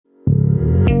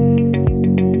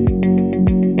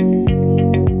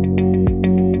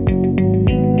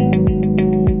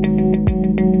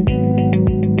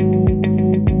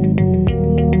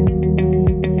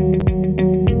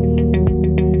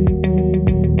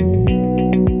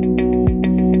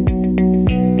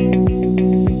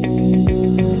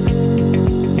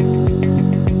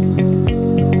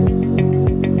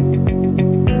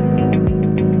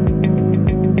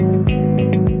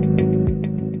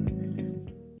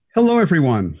Hello,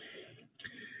 everyone.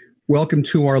 Welcome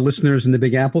to our listeners in the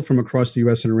Big Apple from across the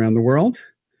U.S. and around the world.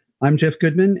 I'm Jeff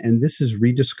Goodman, and this is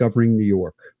Rediscovering New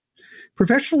York.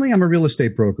 Professionally, I'm a real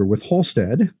estate broker with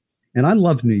Halstead, and I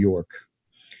love New York.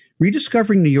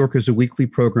 Rediscovering New York is a weekly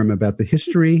program about the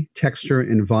history, texture,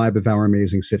 and vibe of our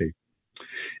amazing city.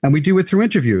 And we do it through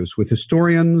interviews with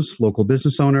historians, local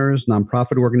business owners,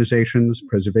 nonprofit organizations,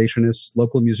 preservationists,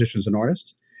 local musicians and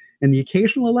artists, and the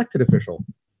occasional elected official.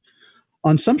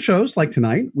 On some shows, like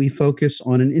tonight, we focus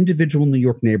on an individual New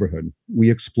York neighborhood. We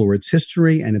explore its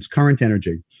history and its current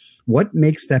energy. What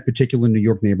makes that particular New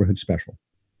York neighborhood special?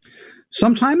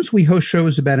 Sometimes we host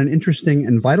shows about an interesting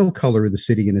and vital color of the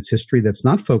city and its history that's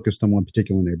not focused on one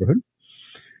particular neighborhood.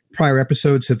 Prior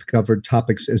episodes have covered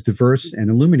topics as diverse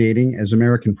and illuminating as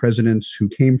American presidents who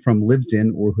came from, lived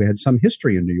in, or who had some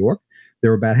history in New York. There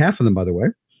were about half of them, by the way.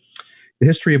 The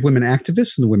history of women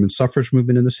activists and the women's suffrage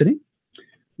movement in the city.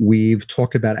 We've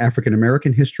talked about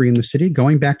African-American history in the city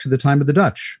going back to the time of the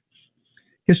Dutch.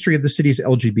 History of the city's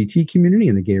LGBT community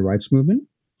and the gay rights movement.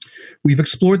 We've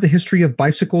explored the history of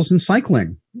bicycles and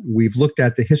cycling. We've looked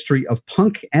at the history of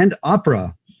punk and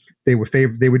opera. They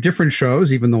were different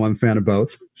shows, even though I'm a fan of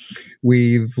both.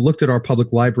 We've looked at our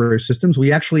public library systems.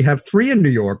 We actually have 3 in New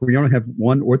York. We don't have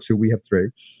 1 or 2. We have 3.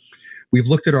 We've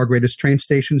looked at our greatest train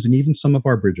stations and even some of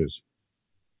our bridges.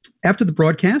 After the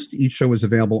broadcast, each show is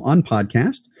available on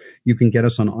podcast. You can get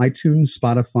us on iTunes,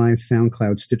 Spotify,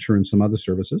 SoundCloud, Stitcher, and some other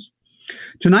services.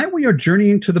 Tonight, we are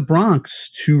journeying to the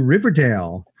Bronx, to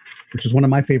Riverdale, which is one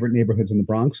of my favorite neighborhoods in the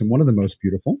Bronx and one of the most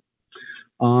beautiful.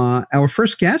 Our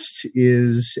first guest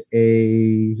is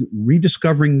a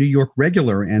Rediscovering New York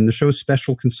regular and the show's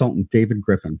special consultant, David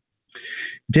Griffin.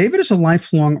 David is a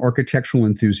lifelong architectural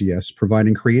enthusiast,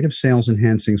 providing creative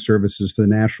sales-enhancing services for the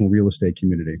national real estate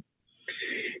community.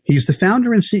 He's the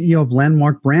founder and CEO of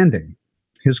Landmark Branding.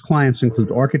 His clients include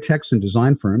architects and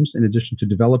design firms, in addition to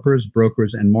developers,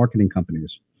 brokers, and marketing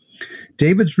companies.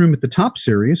 David's Room at the Top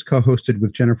series, co-hosted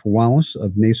with Jennifer Wallace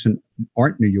of Nascent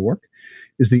Art New York,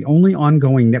 is the only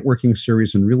ongoing networking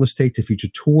series in real estate to feature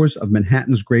tours of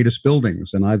Manhattan's greatest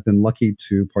buildings, and I've been lucky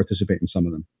to participate in some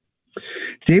of them.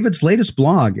 David's latest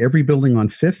blog, Every Building on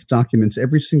Fifth, documents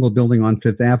every single building on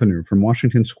Fifth Avenue, from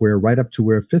Washington Square right up to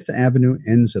where Fifth Avenue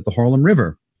ends at the Harlem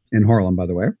River, in Harlem, by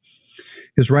the way.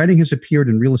 His writing has appeared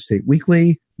in Real Estate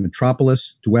Weekly,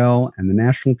 Metropolis, Dwell, and the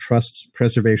National Trust's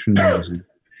Preservation Magazine.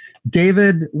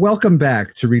 David, welcome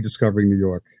back to Rediscovering New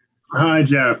York. Hi,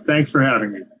 Jeff. Thanks for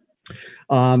having me.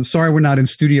 Sorry we're not in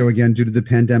studio again due to the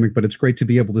pandemic, but it's great to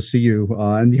be able to see you.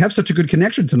 And you have such a good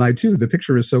connection tonight, too. The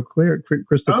picture is so clear,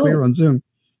 crystal clear on Zoom.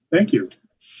 Thank you.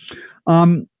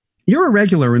 You're a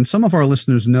regular, and some of our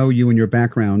listeners know you and your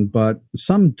background, but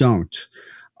some don't.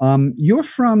 You're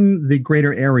from the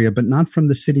greater area, but not from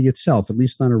the city itself, at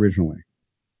least not originally.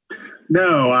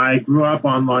 No, I grew up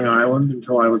on Long Island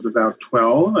until I was about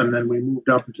 12, and then we moved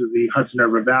up into the Hudson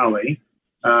River Valley,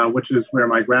 which is where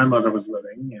my grandmother was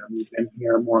living, and we've been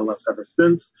here more or less ever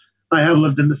since. I have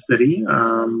lived in the city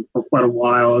for quite a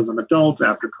while as an adult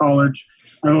after college.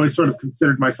 I always sort of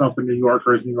considered myself a New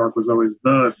Yorker, as New York was always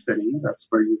the city. That's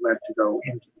where you went to go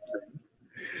into the city.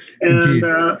 And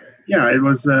it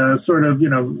was sort of,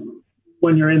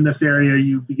 when you're in this area,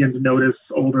 you begin to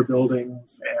notice older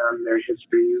buildings and their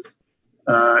histories.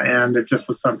 And it just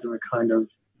was something that kind of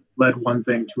led one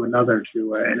thing to another,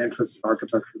 to an interest in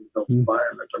architecture and the built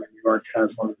environment. I mean, New York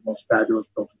has one of the most fabulous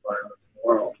built environments in the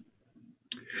world.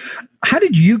 How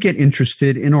did you get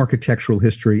interested in architectural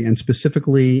history, and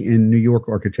specifically in New York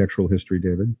architectural history,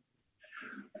 David?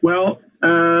 Well,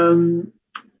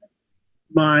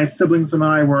 my siblings and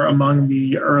I were among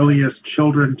the earliest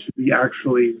children to be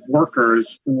actually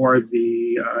workers for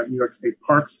the New York State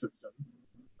Park system.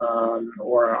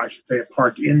 Or I should say a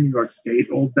park in New York State.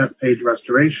 Old Bethpage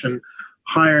Restoration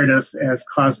hired us as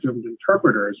costumed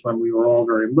interpreters when we were all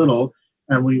very little,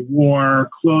 and we wore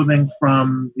clothing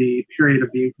from the period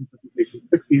of the 1850s,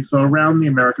 1860s, so around the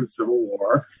American Civil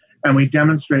War, and we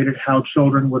demonstrated how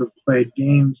children would have played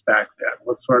games back then,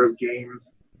 what sort of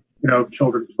games,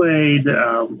 children played,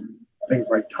 things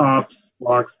like tops,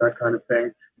 blocks, that kind of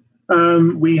thing.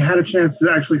 We had a chance to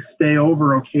actually stay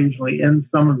over occasionally in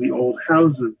some of the old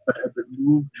houses that had been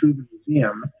moved to the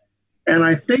museum. And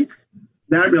I think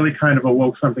that really kind of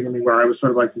awoke something in me where I was sort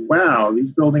of like, wow,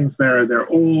 these buildings they're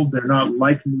old. They're not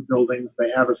like new buildings.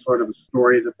 They have a sort of a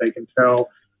story that they can tell.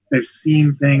 They've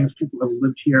seen things. People have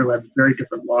lived here, lived very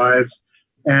different lives.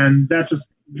 And that just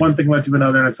one thing led to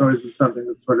another. And it's always been something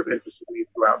that sort of interested me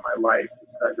throughout my life.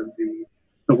 It's kind of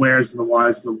the wheres and the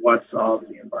whys and the whats of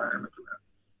the environment around.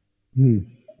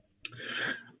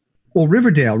 Well,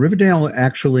 Riverdale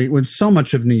actually, when so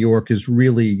much of New York is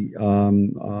really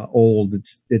old,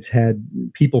 it's had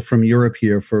people from Europe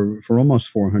here for almost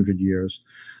 400 years.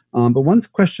 But one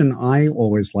question I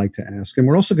always like to ask, and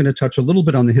we're also going to touch a little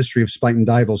bit on the history of Spuyten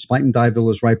Duyvil. Spuyten Duyvil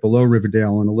is right below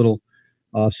Riverdale in a little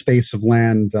space of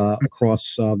land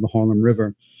across the Harlem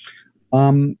River.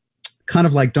 Kind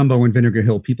of like Dumbo and Vinegar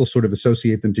Hill, people sort of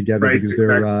associate them together because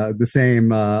they're the same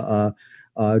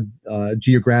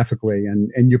geographically,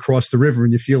 and you cross the river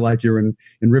and you feel like you're in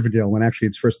Riverdale when actually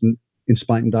it's first in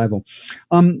Spuyten Duyvil.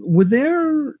 Were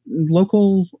there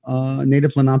local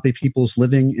native Lenape peoples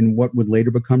living in what would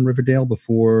later become Riverdale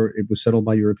before it was settled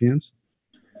by Europeans?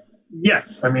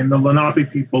 Yes. I mean, the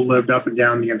Lenape people lived up and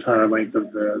down the entire length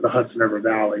of the Hudson River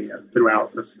Valley and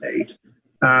throughout the state.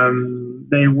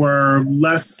 They were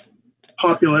less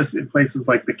populous in places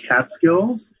like the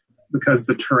Catskills because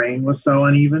the terrain was so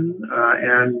uneven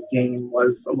and game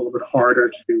was a little bit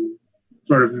harder to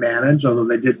sort of manage, although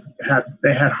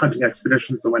they had hunting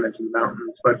expeditions that went into the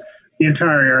mountains. But the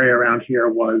entire area around here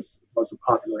was a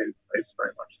populated place,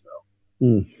 very much so.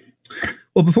 Mm.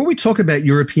 Well, before we talk about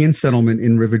European settlement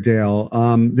in Riverdale,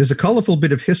 there's a colorful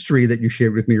bit of history that you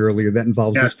shared with me earlier that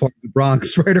involves this part of the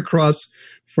Bronx, right across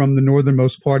from the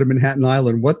northernmost part of Manhattan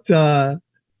Island.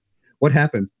 What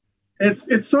happened?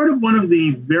 It's sort of one of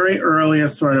the very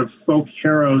earliest sort of folk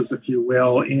heroes, if you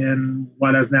will, in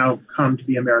what has now come to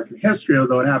be American history,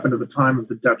 although it happened at the time of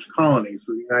the Dutch colony.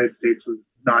 So the United States was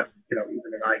not,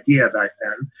 even an idea back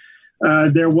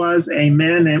then. There was a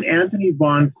man named Anthony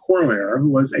von Corlear, who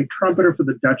was a trumpeter for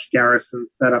the Dutch garrison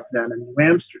set up then in New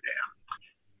Amsterdam.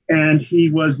 And he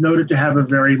was noted to have a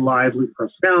very lively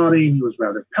personality. He was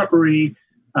rather peppery.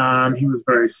 He was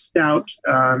very stout.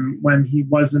 When he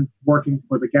wasn't working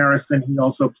for the garrison, he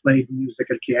also played music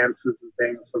at dances and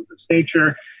things of this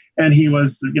nature. And he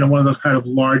was, one of those kind of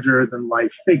larger than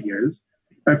life figures.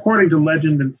 According to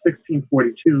legend, in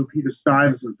 1642, Peter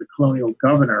Stuyvesant, the colonial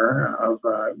governor of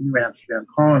New Amsterdam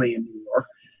colony in New York,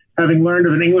 having learned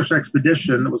of an English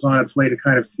expedition that was on its way to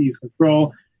kind of seize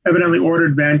control, evidently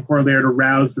ordered Van Corlear to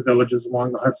rouse the villages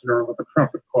along the Hudson River with a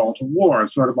trumpet call to war,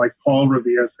 sort of like Paul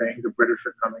Revere saying, "The British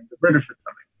are coming, the British are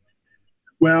coming."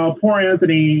 Well, poor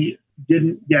Anthony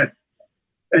didn't get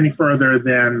any further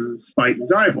than Spuyten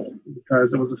Duyvil,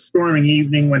 because it was a storming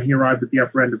evening when he arrived at the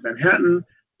upper end of Manhattan.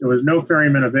 There was no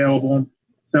ferryman available,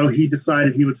 so he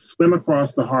decided he would swim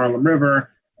across the Harlem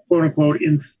River, quote unquote,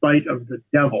 in spite of the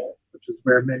devil, which is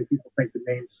where many people think the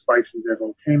name Spuyten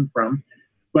Duyvil came from.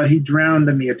 But he drowned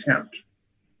in the attempt.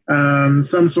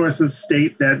 Some sources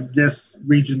state that this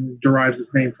region derives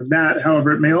its name from that.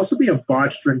 However, it may also be a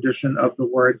botched rendition of the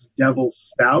words devil's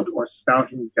spout or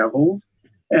spouting devils,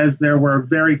 as there were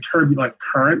very turbulent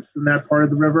currents in that part of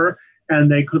the river, and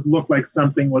they could look like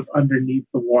something was underneath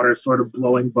the water, sort of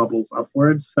blowing bubbles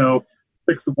upwards. So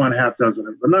 6 of one, half dozen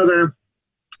of another.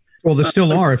 Well, there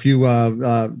still are. If you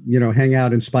hang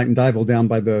out in Spuyten Duyvil down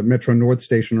by the Metro North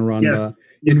station or on the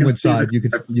Inwood side, you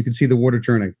can see the water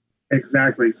turning.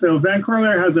 Exactly. So Van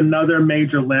Corlear has another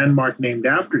major landmark named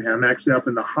after him, actually up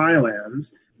in the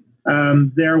Highlands.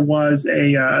 There was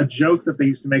a joke that they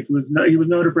used to make. He was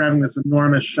noted for having this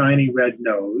enormous shiny red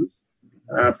nose.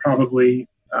 Probably,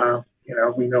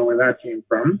 we know where that came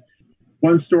from.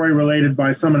 One story related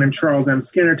by someone named Charles M.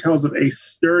 Skinner tells of a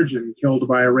sturgeon killed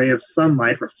by a ray of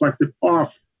sunlight reflected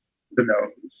off the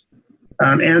nose.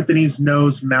 Anthony's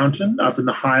Nose Mountain up in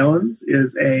the Highlands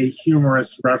is a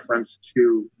humorous reference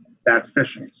to that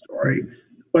fishing story.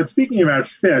 But speaking about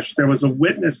fish, there was a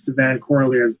witness to Van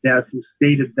Corlear's death who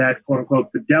stated that, quote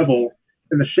unquote, the devil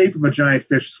in the shape of a giant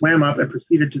fish swam up and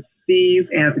proceeded to seize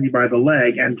Anthony by the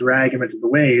leg and drag him into the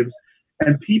waves.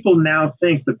 And people now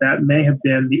think that may have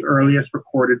been the earliest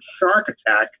recorded shark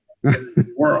attack in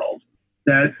the world.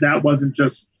 That wasn't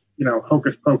just,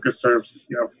 hocus pocus or,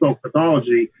 folk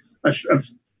mythology.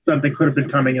 Something could have been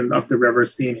coming in up the river,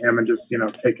 seeing him and just,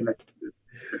 taking it.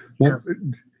 Well,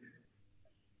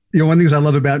 one of the things I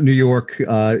love about New York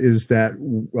is that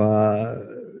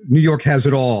New York has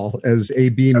it all, as A.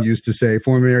 Beam used to say,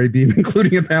 former A. Beam,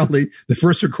 including apparently the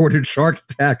first recorded shark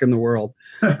attack in the world.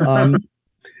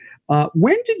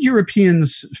 When did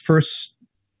Europeans first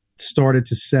started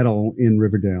to settle in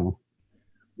Riverdale?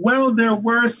 Well, there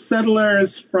were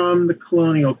settlers from the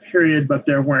colonial period, but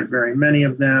there weren't very many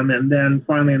of them. And then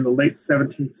finally, in the late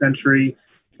 17th century,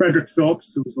 Frederick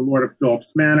Phillips, who was the Lord of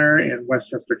Phillips Manor in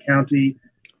Westchester County,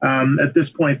 at this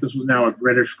point, this was now a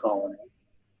British colony.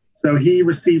 So he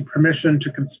received permission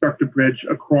to construct a bridge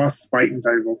across Spuyten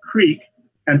Duyvil Creek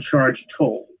and charge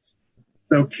tolls.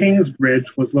 So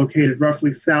Kingsbridge was located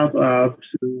roughly south of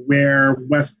to where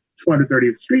West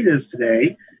 230th Street is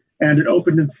today, and it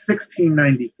opened in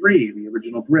 1693, the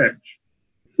original bridge.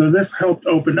 So this helped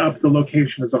open up the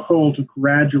location as a whole to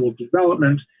gradual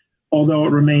development, although it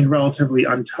remained relatively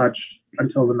untouched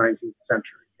until the 19th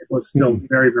century. It was still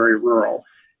very, very rural.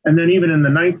 And then even in the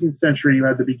 19th century, you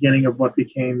had the beginning of what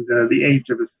became the age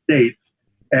of estates,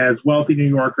 as wealthy New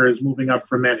Yorkers moving up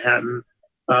from Manhattan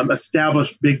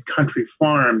established big country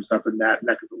farms up in that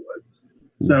neck of the woods.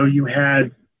 So you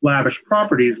had lavish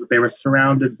properties, but they were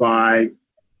surrounded by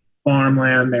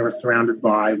farmland. They were surrounded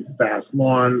by vast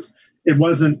lawns. It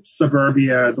wasn't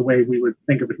suburbia the way we would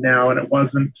think of it now, and it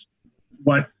wasn't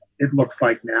what it looks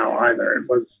like now either. It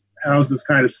was houses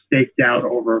kind of staked out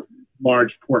over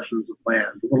large portions of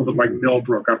land, a little bit like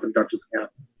Millbrook up in Dutchess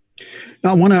County. Now,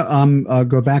 I want to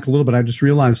go back a little bit. I just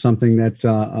realized something that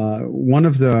one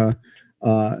of the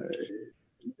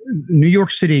New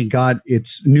York City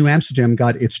New Amsterdam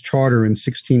got its charter in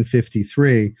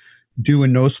 1653, due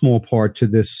in no small part to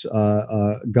this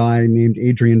guy named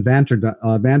Adrian van der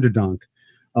Donck.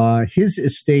 His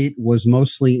estate was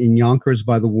mostly in Yonkers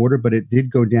by the water, but it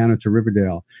did go down into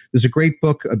Riverdale. There's a great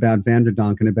book about Van der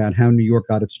Donck and about how New York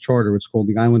got its charter. It's called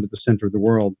The Island at the Center of the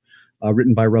World,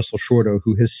 written by Russell Shorto,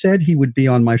 who has said he would be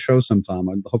on my show sometime.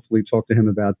 I'd hopefully talk to him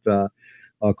about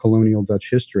colonial Dutch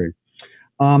history.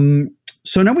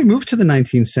 So now we moved to the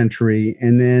 19th century,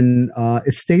 and then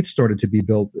estates started to be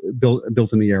built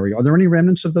in the area. Are there any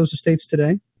remnants of those estates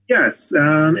today? Yes.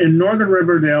 In northern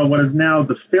Riverdale, what is now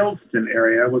the Fyldston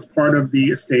area was part of the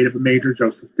estate of Major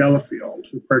Joseph Delafield,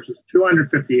 who purchased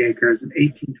 250 acres in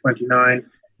 1829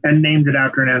 and named it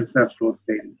after an ancestral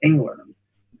estate in England.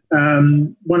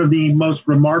 One of the most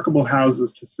remarkable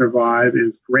houses to survive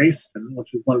is Grayston,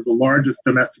 which is one of the largest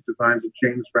domestic designs of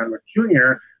James Renwick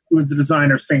Jr., who was the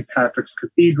designer of St. Patrick's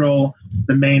Cathedral,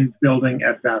 the main building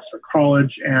at Vassar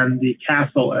College, and the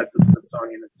castle at the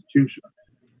Smithsonian Institution.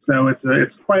 So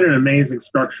it's quite an amazing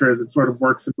structure that sort of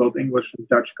works in both English and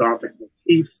Dutch Gothic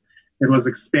motifs. It was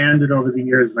expanded over the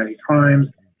years many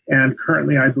times, and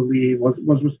currently, I believe,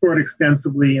 was restored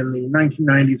extensively in the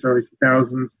 1990s, early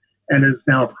 2000s, and is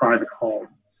now a private home.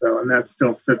 So, and that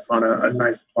still sits on a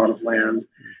nice plot of land.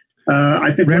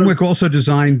 I think Renwick also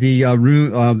designed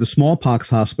the smallpox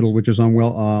hospital, which is on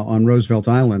Roosevelt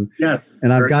Island. Yes,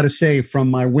 and I've got to say, from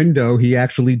my window, he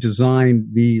actually designed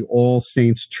the All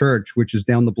Saints Church, which is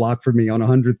down the block from me on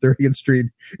 130th Street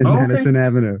and Madison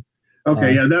Avenue.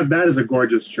 Okay, that is a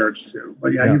gorgeous church too.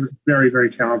 But yeah, he was a very, very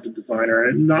talented designer,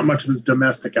 and not much of his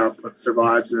domestic output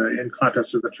survives in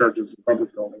contrast to the churches and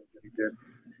public buildings that he did.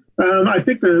 I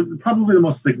think probably the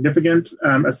most significant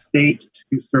estate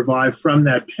to survive from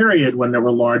that period, when there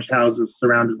were large houses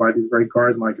surrounded by these very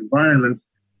garden-like environments,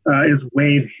 is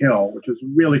Wave Hill, which is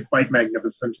really quite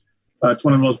magnificent. It's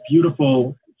one of the most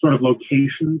beautiful sort of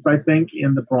locations, I think,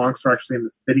 in the Bronx, or actually in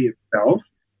the city itself.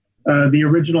 The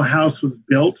original house was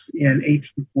built in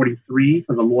 1843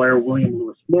 for the lawyer William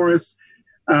Lewis Morris.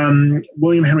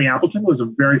 William Henry Appleton was a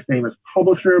very famous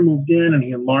publisher, moved in, and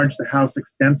he enlarged the house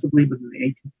extensively within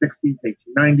the 1860s,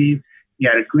 1890s. He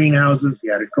added greenhouses,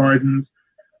 he added gardens.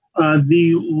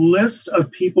 The list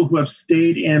of people who have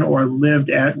stayed in or lived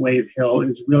at Wave Hill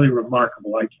is really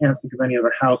remarkable. I can't think of any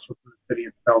other house within the city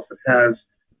itself that has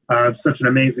such an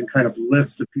amazing kind of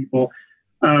list of people.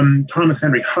 Thomas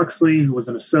Henry Huxley, who was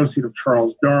an associate of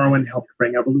Charles Darwin, helped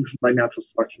bring evolution by natural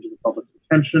selection to the public's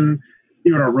attention.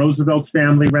 Theodore Roosevelt's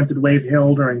family rented Wave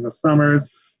Hill during the summers.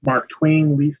 Mark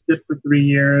Twain leased it for 3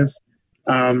 years.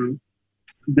 The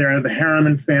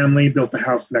Harriman family built the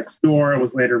house next door. It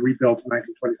was later rebuilt in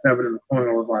 1927 in the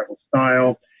colonial revival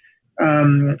style.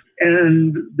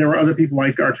 And there were other people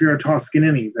like Arturo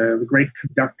Toscanini, the great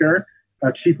conductor,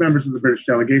 chief members of the British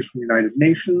delegation from the United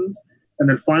Nations. And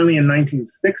then finally in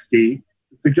 1960,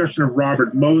 the suggestion of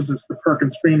Robert Moses, the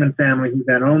Perkins Freeman family, who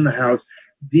then owned the house,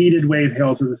 deeded Wave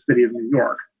Hill to the city of New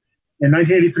York. In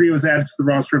 1983, it was added to the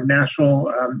roster of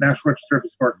National Register of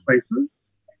Historic Places,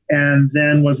 and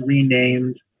then was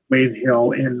renamed Wave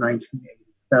Hill in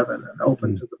 1987 and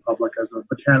opened to the public as a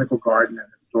botanical garden and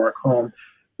historic home.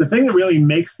 The thing that really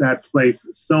makes that place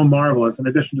so marvelous, in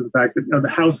addition to the fact that the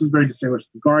house is very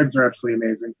distinguished, the gardens are absolutely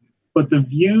amazing, but the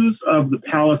views of the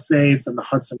Palisades and the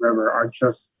Hudson River are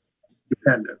just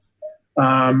stupendous.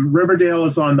 Riverdale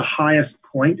is on the highest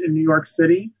point in New York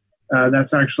City.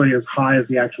 That's actually as high as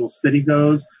the actual city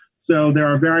goes. So there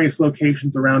are various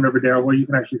locations around Riverdale where you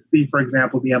can actually see, for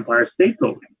example, the Empire State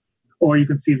Building, or you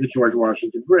can see the George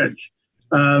Washington Bridge.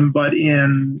 But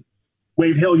in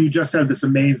Wave Hill, you just have this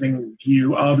amazing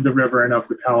view of the river and of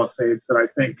the Palisades that I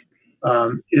think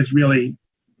is really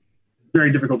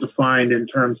very difficult to find in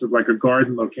terms of like a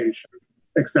garden location,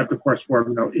 except, of course, for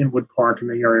Inwood Park and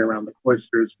the area around the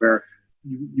cloisters, where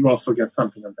you also get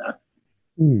something of that.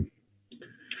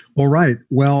 All right.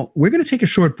 Well, we're going to take a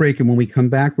short break, and when we come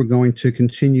back, we're going to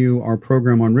continue our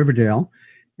program on Riverdale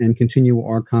and continue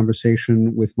our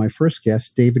conversation with my first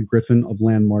guest, David Griffin of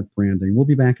Landmark Branding. We'll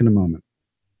be back in a moment.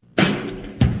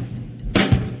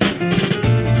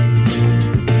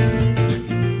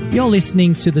 You're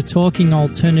listening to the Talking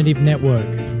Alternative Network.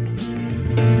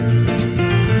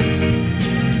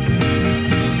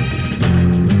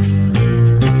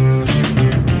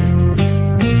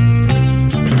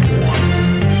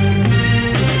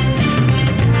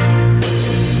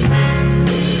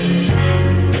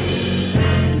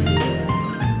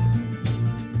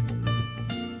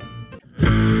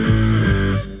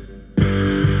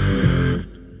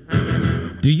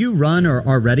 Do you run or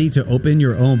are ready to open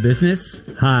your own business?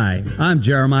 Hi, I'm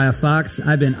Jeremiah Fox.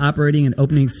 I've been operating and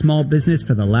opening small business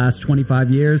for the last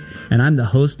 25 years, and I'm the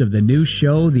host of the new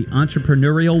show, The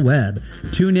Entrepreneurial Web.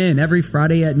 Tune in every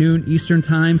Friday at noon Eastern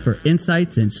Time for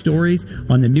insights and stories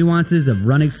on the nuances of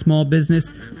running small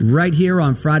business right here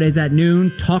on Fridays at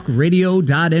noon,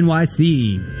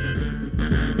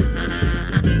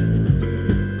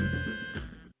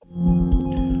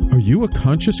 talkradio.nyc. Are you a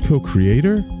conscious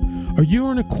co-creator? Are you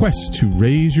on a quest to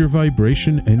raise your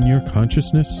vibration and your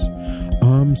consciousness?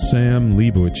 I'm Sam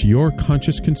Leibowitz, your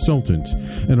conscious consultant,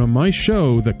 and on my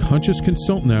show, The Conscious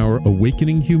Consultant Hour,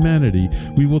 Awakening Humanity,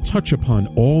 we will touch upon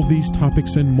all these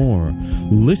topics and more.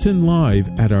 Listen live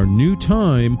at our new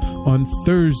time on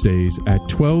Thursdays at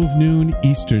 12 noon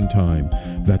Eastern Time.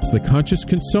 That's The Conscious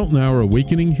Consultant Hour,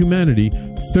 Awakening Humanity,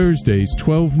 Thursdays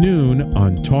 12 noon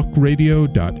on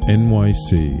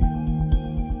talkradio.nyc.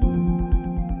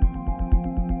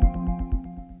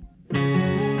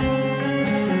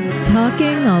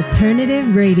 Talking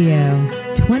Alternative Radio,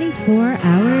 24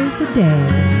 hours a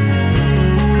day.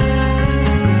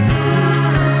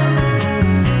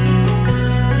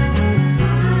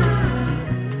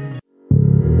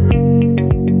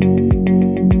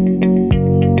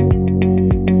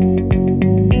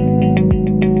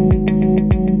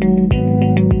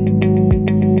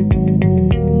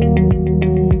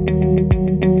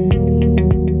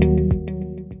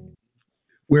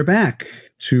 We're back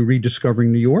to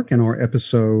Rediscovering New York and our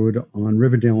episode on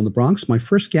Riverdale and the Bronx. My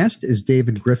first guest is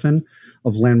David Griffin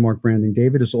of Landmark Branding.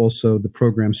 David is also the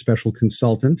program special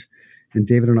consultant, and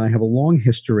David and I have a long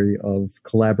history of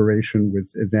collaboration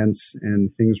with events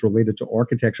and things related to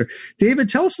architecture. David,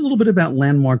 tell us a little bit about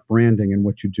Landmark Branding and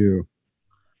what you do.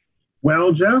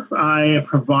 Well, Jeff, I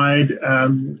provide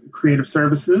creative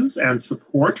services and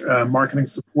support, marketing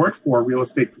support for real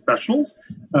estate professionals,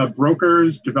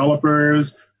 brokers,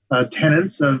 developers,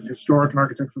 tenants of historic and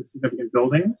architecturally significant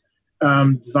buildings,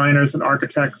 designers and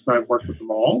architects. I've worked with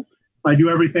them all. I do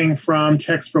everything from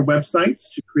text for websites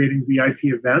to creating VIP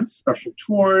events, special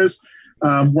tours,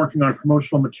 working on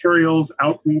promotional materials,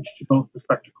 outreach to both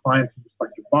prospective clients and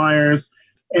prospective buyers.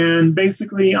 And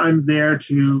basically, I'm there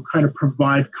to kind of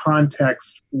provide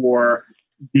context for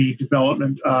the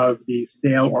development of the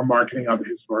sale or marketing of a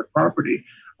historic property.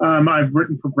 I've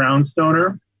written for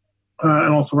Brownstoner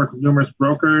and also worked with numerous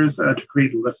brokers to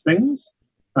create listings.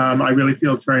 I really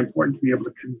feel it's very important to be able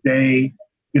to convey,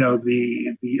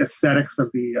 the aesthetics of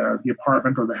the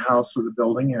apartment or the house or the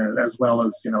building, as well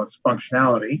as, its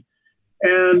functionality.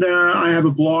 And I have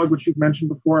a blog, which you've mentioned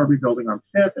before, Every Building on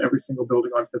Fifth, every single building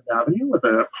on Fifth Avenue with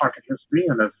a pocket history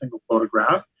and a single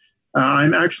photograph.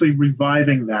 I'm actually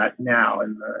reviving that now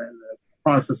in the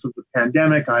process of the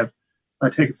pandemic. I've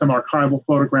taken some archival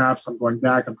photographs. I'm going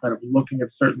back. I'm kind of looking at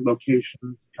certain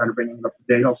locations, kind of bringing it up to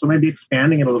date. Also maybe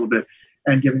expanding it a little bit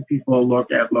and giving people a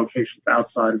look at locations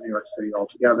outside of New York City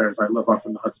altogether, as I live up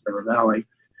in the Hudson River Valley.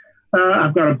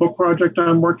 I've got a book project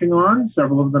I'm working on,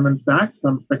 several of them, in fact,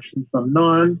 some fiction, some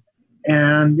non.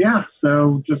 And yeah,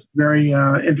 so just very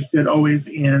interested always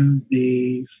in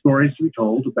the stories to be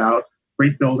told about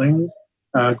great buildings,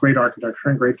 great architecture,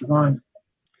 and great design.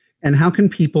 And how can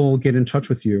people get in touch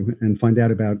with you and find out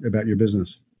about your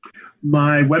business?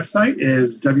 My website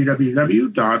is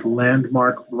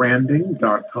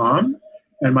www.landmarkbranding.com.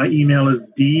 And my email is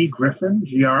dgriffin, Griffin,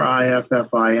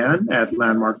 at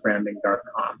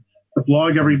landmarkbranding.com. The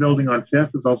blog, Every Building on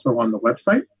Fifth, is also on the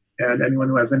website, and anyone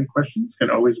who has any questions can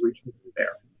always reach me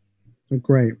there.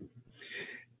 Great.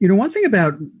 One thing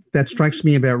that strikes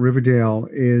me about Riverdale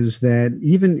is that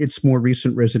even its more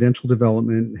recent residential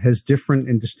development has different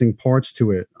and distinct parts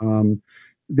to it.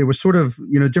 There were sort of,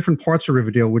 different parts of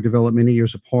Riverdale were developed many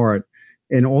years apart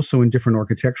and also in different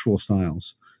architectural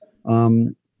styles.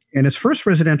 And its first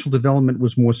residential development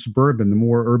was more suburban. The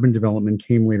more urban development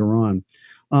came later on.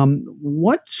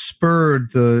 What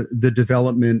spurred the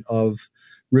development of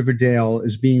Riverdale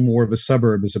as being more of a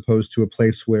suburb as opposed to a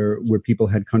place where people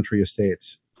had country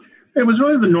estates? It was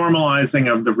really the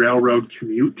normalizing of the railroad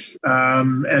commute.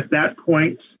 At that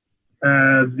point,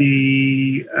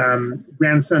 the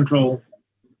Grand Central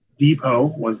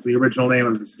Depot was the original name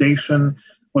of the station,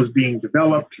 was being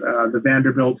developed. The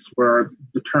Vanderbilts were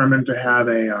determined to have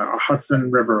a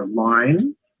Hudson River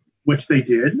line, which they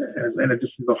did, as in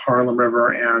addition to the Harlem River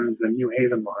and the New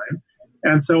Haven line.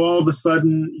 And so all of a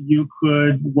sudden, you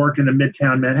could work in a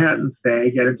Midtown Manhattan, say,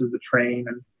 get into the train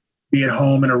and be at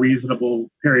home in a reasonable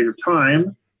period of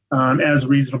time, as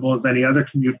reasonable as any other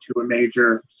commute to a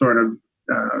major sort of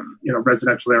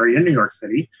residential area in New York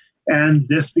City. And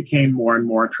this became more and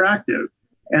more attractive.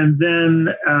 And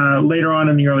then later on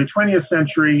in the early 20th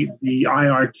century, the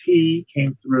IRT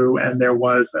came through, and there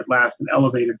was at last an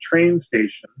elevated train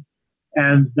station.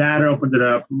 And that opened it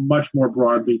up much more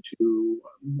broadly to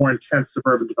more intense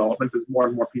suburban development as more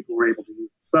and more people were able to use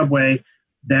the subway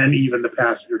than even the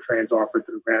passenger trains offered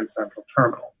through Grand Central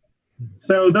Terminal.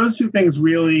 So those two things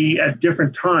really, at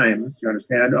different times, you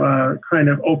understand, kind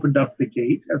of opened up the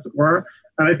gate, as it were.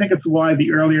 And I think it's why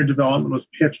the earlier development was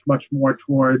pitched much more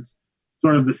towards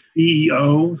sort of the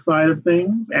CEO side of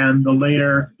things, and the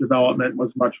later development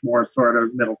was much more sort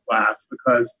of middle class,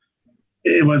 because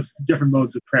it was different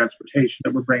modes of transportation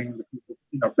that were bringing the people,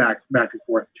 back and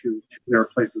forth to their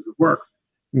places of work.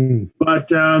 But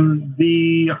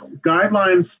the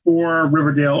guidelines for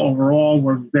Riverdale overall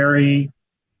were very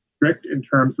strict in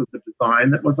terms of the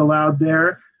design that was allowed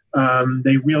there.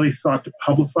 They really sought to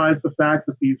publicize the fact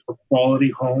that these were quality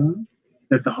homes,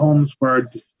 that the homes were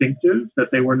distinctive,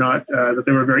 that they were not, that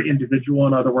they were very individual.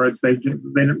 In other words, they didn't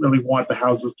really want the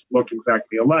houses to look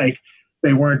exactly alike.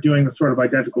 They weren't doing the sort of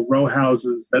identical row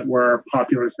houses that were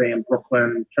popular, say, in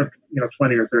Brooklyn,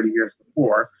 20 or 30 years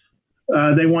before.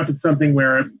 They wanted something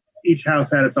where each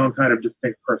house had its own kind of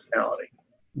distinct personality.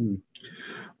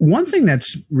 One thing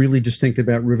that's really distinct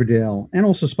about Riverdale and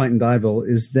also Spuyten Duyvil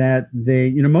is that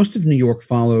they, most of New York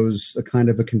follows a kind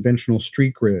of a conventional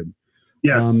street grid.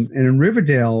 Yes. And in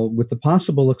Riverdale, with the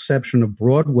possible exception of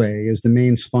Broadway as the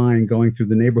main spine going through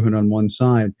the neighborhood on one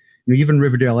side, even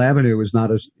Riverdale Avenue is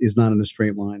not in a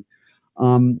straight line.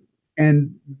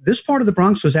 And this part of the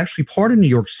Bronx was actually part of New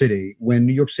York City when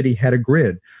New York City had a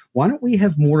grid. Why don't we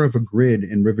have more of a grid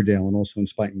in Riverdale and also in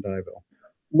Spuyten Duyvil?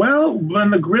 Well,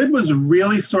 when the grid was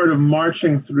really sort of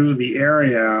marching through the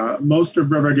area, most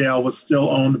of Riverdale was still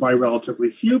owned by relatively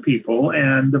few people,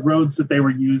 and the roads that they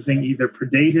were using either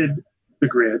predated the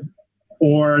grid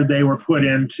or they were put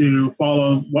in to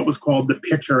follow what was called the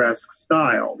picturesque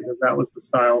style, because that was the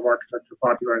style of architecture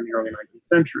popular in the early 19th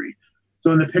century.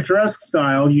 So in the picturesque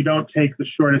style, you don't take the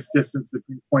shortest distance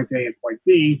between point A and point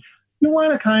B. You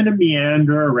want to kind of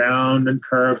meander around and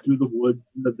curve through the woods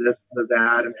and the this and the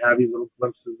that and have these little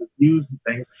glimpses of views and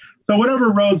things. So whatever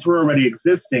roads were already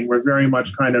existing were very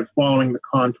much kind of following the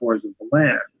contours of the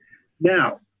land.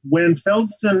 Now, when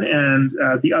Feldston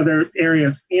and the other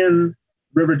areas in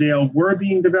Riverdale were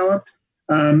being developed,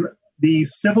 the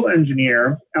civil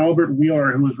engineer, Albert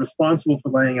Wheeler, who was responsible for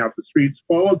laying out the streets,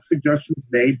 followed suggestions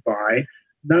made by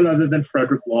none other than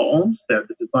Frederick Law Olmsted,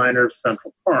 the designer of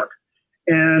Central Park.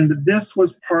 And this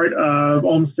was part of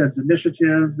Olmsted's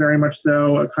initiative, very much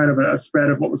so, a kind of a spread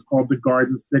of what was called the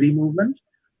Garden City movement.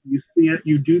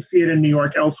 You do see it in New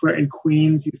York. Elsewhere in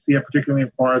Queens, you see it particularly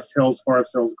in Forest Hills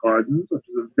Gardens, which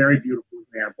is a very beautiful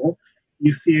example.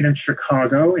 You see it in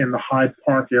Chicago, in the Hyde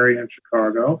Park area in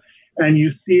Chicago. And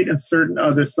you see it in certain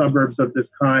other suburbs of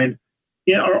this kind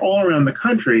all around the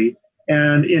country.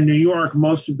 And in New York,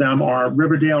 most of them are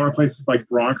Riverdale or places like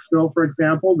Bronxville, for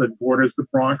example, that borders the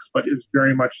Bronx, but is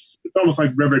very much, it's almost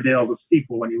like Riverdale, the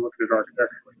sequel, when you look at it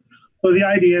architecturally. So the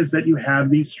idea is that you have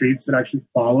these streets that actually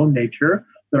follow nature,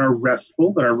 that are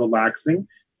restful, that are relaxing.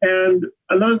 And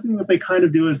another thing that they kind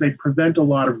of do is they prevent a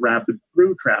lot of rapid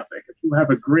through traffic. If you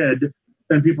have a grid,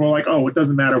 then people are like, oh, it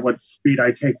doesn't matter what speed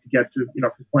I take to get to,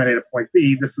 from point A to point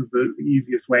B. This is the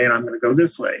easiest way, and I'm going to go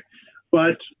this way.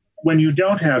 But when you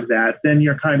don't have that, then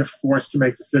you're kind of forced to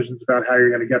make decisions about how you're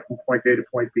going to get from point A to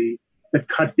point B that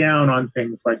cut down on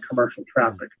things like commercial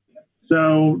traffic.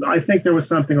 So I think there was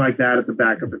something like that at the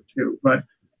back of it, too. But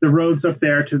the roads up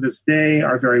there to this day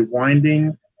are very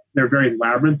winding. They're very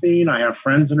labyrinthine. I have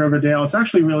friends in Riverdale. It's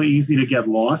actually really easy to get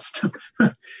lost,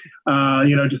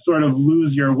 just sort of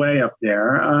lose your way up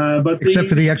there. Except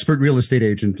for the expert real estate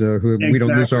agent, who we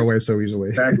don't lose our way so easily.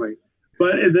 Exactly.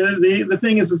 But the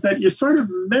thing is that you're sort of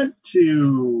meant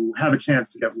to have a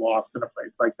chance to get lost in a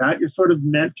place like that. You're sort of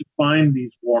meant to find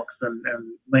these walks and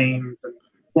lanes and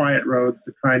quiet roads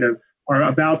that kind of are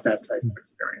about that type of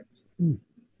experience.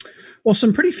 Well,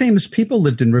 some pretty famous people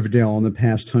lived in Riverdale in the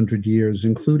past 100 years,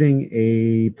 including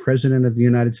a president of the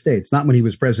United States. Not when he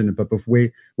was president, but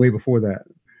way before that.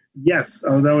 Yes,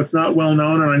 although it's not well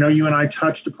known, and I know you and I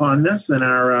touched upon this in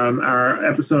our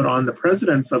episode on the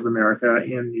presidents of America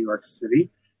in New York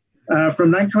City.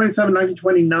 From 1927 to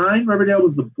 1929, Riverdale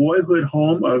was the boyhood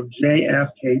home of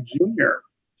JFK Jr.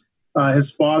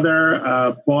 His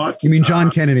father bought... You mean John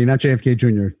Kennedy, not JFK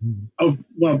Jr. Oh,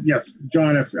 well, yes,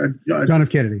 John F.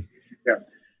 Kennedy. Yeah.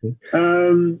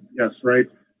 Yes, right.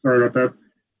 Sorry about that.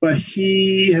 But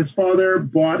his father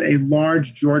bought a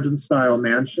large Georgian-style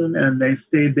mansion, and they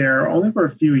stayed there only for a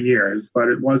few years, but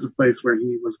it was a place where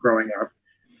he was growing up.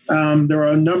 There were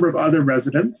a number of other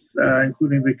residents,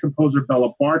 including the composer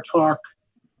Bela Bartok,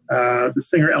 the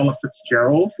singer Ella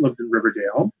Fitzgerald lived in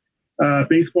Riverdale.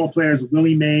 Baseball players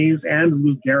Willie Mays and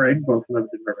Lou Gehrig both lived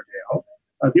in Riverdale.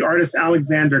 The artist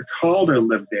Alexander Calder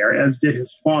lived there, as did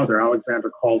his father,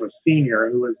 Alexander Calder Sr.,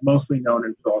 who is mostly known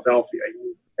in Philadelphia. He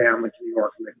moved the family to New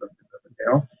York and they lived in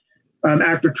Riverdale.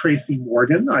 Actor Tracy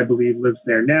Morgan, I believe, lives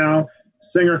there now.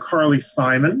 Singer Carly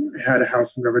Simon had a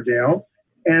house in Riverdale.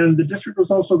 And the district was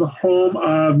also the home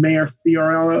of Mayor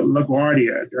Fiorello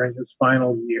LaGuardia during his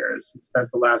final years. He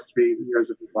spent the last 3 years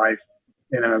of his life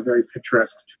in a very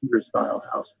picturesque Tudor-style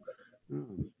house.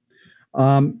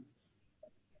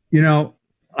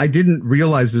 I didn't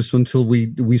realize this until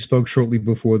we spoke shortly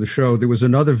before the show. There was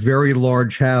another very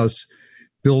large house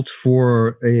built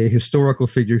for a historical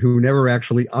figure who never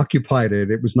actually occupied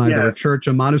it. It was neither a church,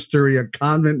 a monastery, a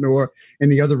convent, nor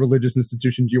any other religious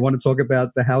institution. Do you want to talk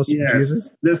about the House of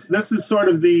Jesus? This is sort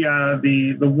of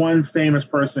the one famous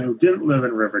person who didn't live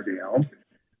in Riverdale.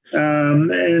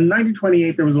 In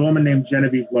 1928, there was a woman named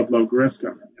Genevieve Ludlow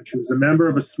Griscom, and she was a member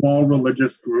of a small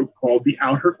religious group called the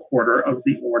Outer Quarter of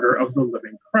the Order of the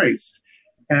Living Christ.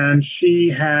 And she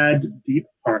had deep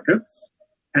pockets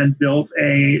and built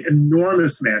an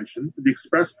enormous mansion for the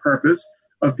express purpose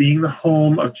of being the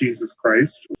home of Jesus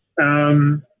Christ.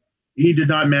 He did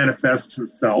not manifest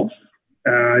himself.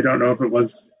 I don't know if it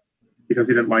was because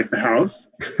he didn't like the house.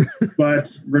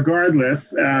 But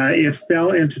regardless, it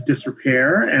fell into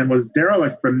disrepair and was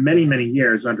derelict for many, many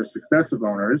years under successive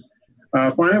owners.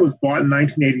 Finally, it was bought in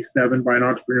 1987 by an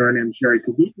entrepreneur named Jerry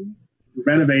Kabutin, who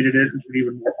renovated it into an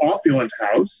even more opulent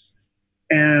house.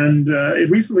 And it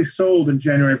recently sold in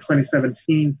January of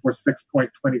 2017 for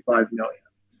 $6.25 million.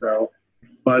 So,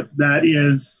 but that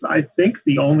is, I think,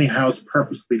 the only house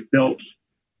purposely built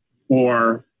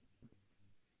for,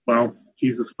 well,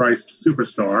 Jesus Christ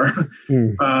Superstar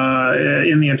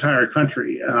in the entire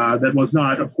country. That was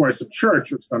not, of course, a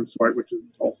church of some sort, which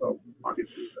is also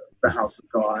obviously the house of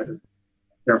God, and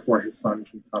therefore his son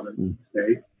can come and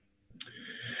stay.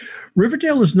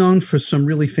 Riverdale is known for some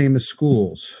really famous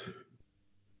schools.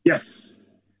 Yes.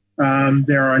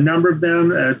 There are a number of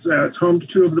them. It's home to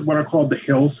two of what are called the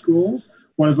Hill Schools.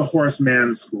 One is the Horace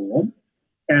Mann School,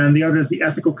 and the other is the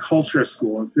Ethical Culture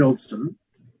School in Fieldston.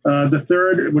 The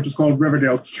third, which is called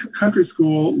Riverdale Country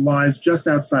School, lies just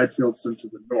outside Fieldston to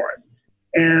the north.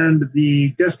 And the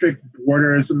district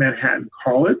borders Manhattan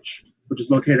College, which is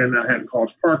located in Manhattan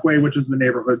College Parkway, which is the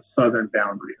neighborhood's southern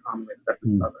boundary, commonly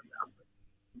accepted southern boundary.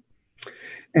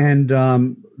 And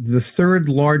the third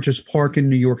largest park in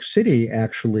New York City,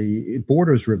 actually, it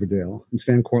borders Riverdale. It's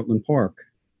Van Cortlandt Park.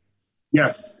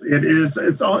 Yes, it is.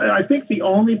 I think the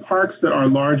only parks that are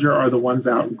larger are the ones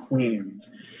out in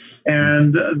Queens.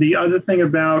 And the other thing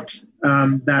about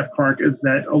that park is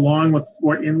that, along with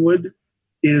Fort Inwood,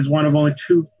 is one of only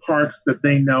two parks that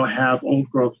they know have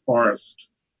old-growth forest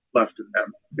left in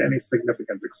them to any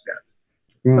significant extent.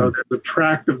 So there's a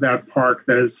tract of that park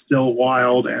that is still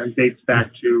wild and dates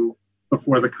back to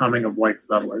before the coming of white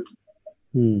settlers.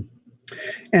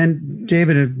 And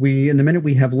David, in the minute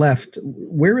we have left,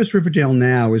 where is Riverdale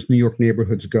now as New York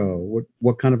neighborhoods go?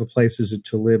 What kind of a place is it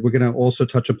to live? We're going to also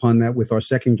touch upon that with our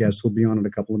second guest, who'll be on in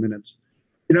a couple of minutes.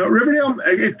 Riverdale,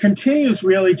 it continues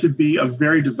really to be a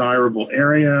very desirable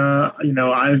area.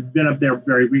 I've been up there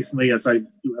very recently, as I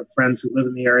do have friends who live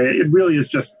in the area. It really is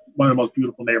just one of the most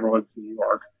beautiful neighborhoods in New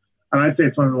York. And I'd say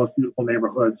it's one of the most beautiful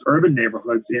neighborhoods, urban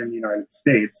neighborhoods in the United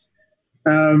States.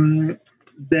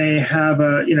 They have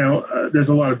there's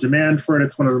a lot of demand for it.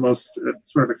 It's one of the most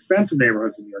sort of expensive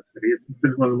neighborhoods in New York City. It's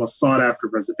considered one of the most sought after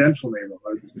residential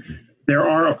neighborhoods. There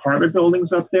are apartment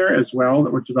buildings up there as well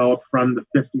that were developed from the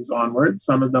 50s onward.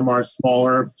 Some of them are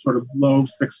smaller, sort of low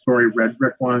 6-story red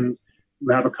brick ones.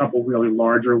 We have a couple really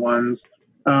larger ones.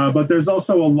 But there's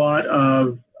also a lot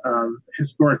of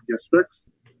historic districts.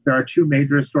 There are 2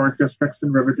 major historic districts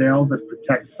in Riverdale that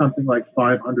protect something like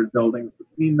 500 buildings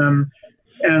between them.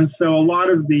 And so a lot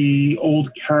of the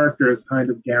old characters kind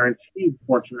of guaranteed,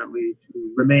 fortunately,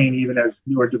 to remain even as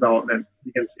newer development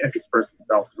begins to intersperse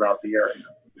itself throughout the area.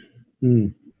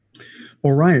 Mm.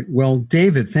 All right. Well,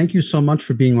 David, thank you so much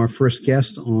for being our first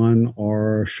guest on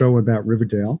our show about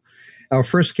Riverdale. Our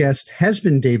first guest has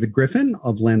been David Griffin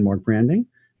of Landmark Branding.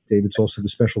 David's also the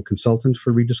special consultant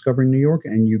for Rediscovering New York,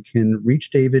 and you can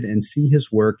reach David and see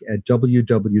his work at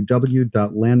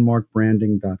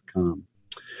www.landmarkbranding.com.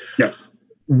 Yes.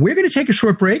 We're going to take a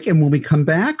short break, and when we come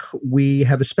back, we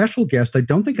have a special guest. I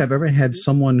don't think I've ever had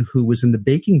someone who was in the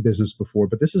baking business before,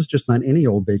 but this is just not any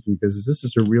old baking business. This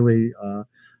is a really a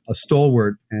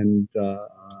stalwart and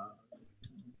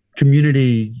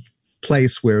community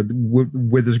place where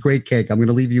there's great cake. I'm going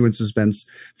to leave you in suspense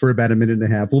for about a minute and a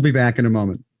half. We'll be back in a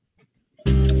moment.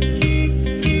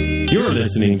 You're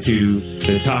listening to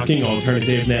the Talking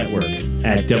Alternative Network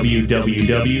at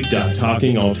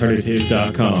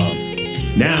www.talkingalternative.com.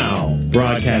 Now,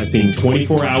 broadcasting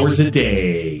 24 hours a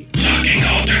day. Talking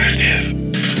Alternative.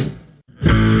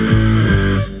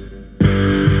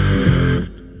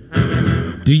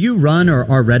 Do you run or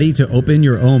are ready to open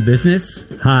your own business?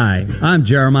 Hi, I'm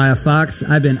Jeremiah Fox.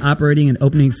 I've been operating and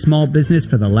opening small business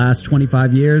for the last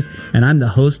 25 years, and I'm the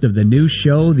host of the new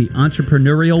show, The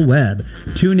Entrepreneurial Web.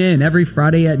 Tune in every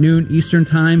Friday at noon Eastern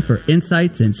Time for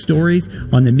insights and stories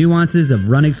on the nuances of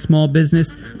running small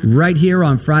business right here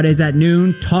on Fridays at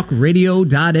noon,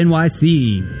 talkradio.nyc.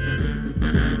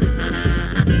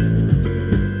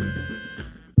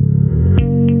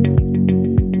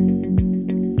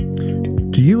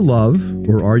 Do you love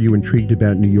or are you intrigued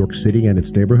about New York City and its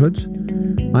neighborhoods?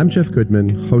 I'm Jeff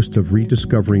Goodman, host of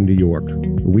Rediscovering New York,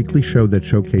 a weekly show that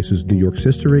showcases New York's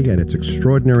history and its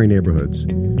extraordinary neighborhoods.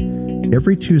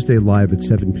 Every Tuesday live at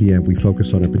 7 p.m., we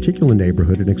focus on a particular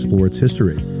neighborhood and explore its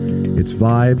history, its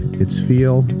vibe, its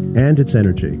feel, and its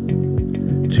energy.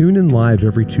 Tune in live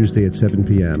every Tuesday at 7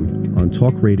 p.m. on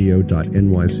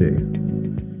talkradio.nyc.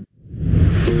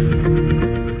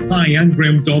 Hi, I'm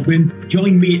Graham Dobbin.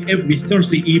 Join me every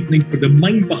Thursday evening for the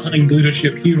Mind Behind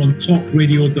Leadership here on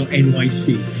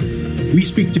talkradio.nyc. We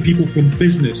speak to people from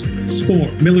business,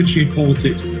 sport, military and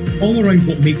politics, all around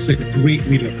what makes a great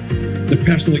leader. The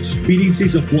personal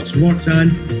experiences of what's worked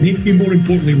and, maybe more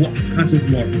importantly, what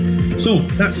hasn't worked. So,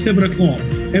 that's 7 o'clock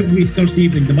every Thursday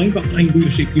evening, the Mind Behind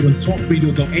Leadership here on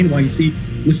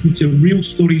talkradio.nyc. Listen to real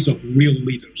stories of real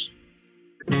leaders.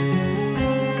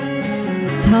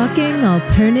 Talking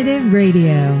Alternative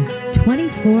Radio,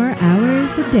 24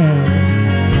 hours a day.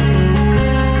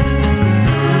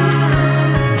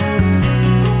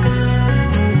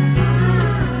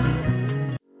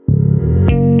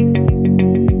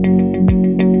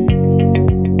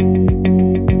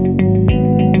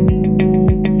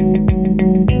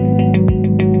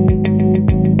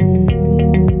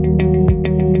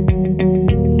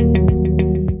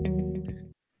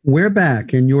 We're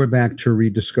back, and you're back to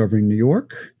Rediscovering New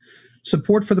York.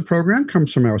 Support for the program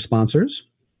comes from our sponsors,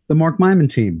 the Mark Myman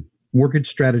Team, mortgage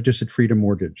strategist at Freedom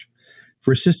Mortgage.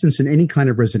 For assistance in any kind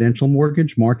of residential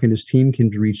mortgage, Mark and his team can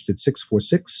be reached at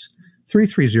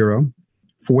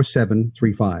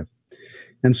 646-330-4735.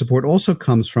 And support also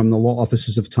comes from the law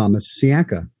offices of Thomas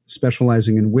Siaka,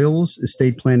 specializing in wills,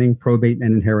 estate planning, probate,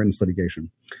 and inheritance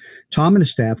litigation. Tom and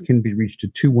his staff can be reached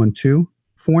at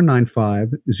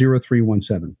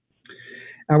 212-495-0317.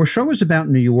 Our show is about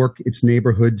New York, its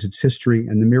neighborhoods, its history,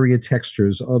 and the myriad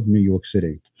textures of New York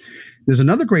City. There's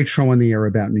another great show on the air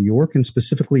about New York, and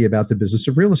specifically about the business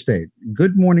of real estate.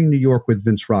 Good Morning New York with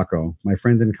Vince Rocco, my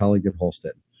friend and colleague at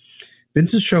Halstead.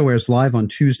 Vince's show airs live on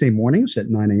Tuesday mornings at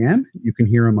 9 a.m. You can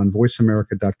hear him on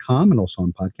voiceamerica.com and also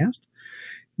on podcast.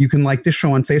 You can like this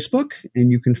show on Facebook, and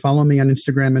you can follow me on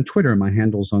Instagram and Twitter. My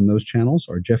handles on those channels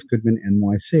are Jeff Goodman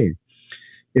NYC.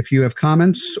 If you have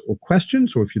comments or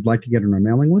questions, or if you'd like to get on our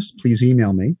mailing list, please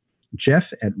email me,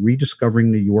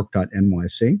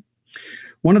 jeff@rediscoveringnewyork.nyc.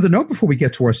 One other note before we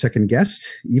get to our second guest: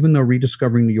 even though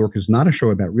Rediscovering New York is not a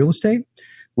show about real estate,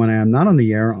 when I am not on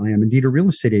the air, I am indeed a real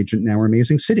estate agent in our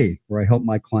amazing city, where I help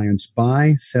my clients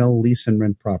buy, sell, lease, and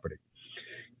rent property.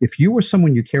 If you or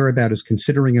someone you care about is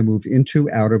considering a move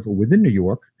into, out of, or within New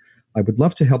York, I would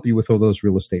love to help you with all those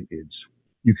real estate needs.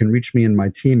 You can reach me and my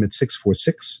team at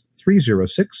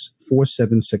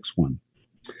 646-306-4761.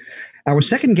 Our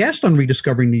second guest on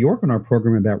Rediscovering New York on our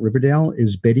program about Riverdale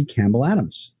is Betty Campbell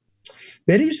Adams.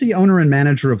 Betty is the owner and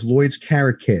manager of Lloyd's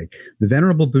Carrot Cake, the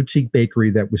venerable boutique bakery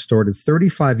that was started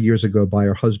 35 years ago by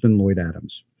her husband, Lloyd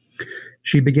Adams.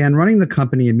 She began running the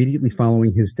company immediately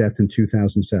following his death in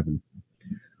 2007.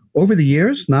 Over the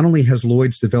years, not only has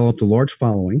Lloyd's developed a large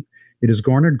following, it has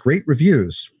garnered great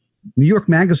reviews. New York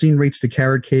Magazine rates the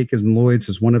carrot cake in Lloyd's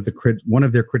as one of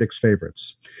their critics'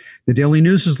 favorites. The Daily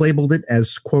News has labeled it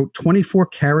as, quote, 24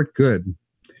 karat good.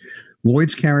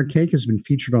 Lloyd's carrot cake has been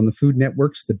featured on the Food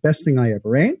Network's The Best Thing I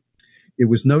Ever Ate. It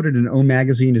was noted in O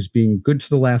Magazine as being good to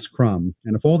the last crumb.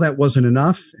 And if all that wasn't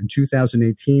enough, in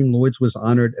 2018, Lloyd's was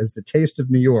honored as the Taste of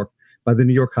New York by the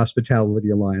New York Hospitality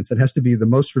Alliance. It has to be the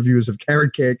most reviews of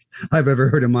carrot cake I've ever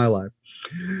heard in my life.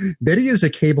 Betty is a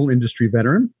cable industry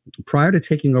veteran. Prior to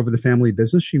taking over the family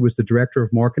business, she was the director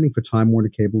of marketing for Time Warner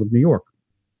Cable of New York.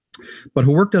 But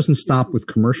her work doesn't stop with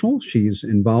commercial. She's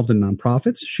involved in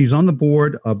nonprofits. She's on the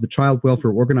board of the Child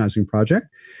Welfare Organizing Project,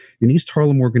 an East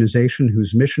Harlem organization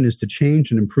whose mission is to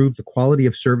change and improve the quality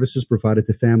of services provided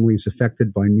to families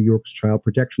affected by New York's child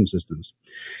protection systems.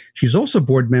 She's also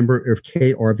board member of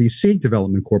KRVC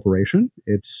Development Corporation.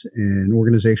 It's an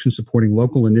organization supporting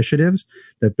local initiatives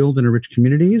that build and enrich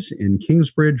communities in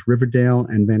Kingsbridge, Riverdale,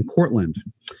 and Van Cortlandt.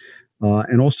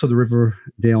 And also the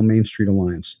Riverdale Main Street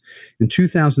Alliance. In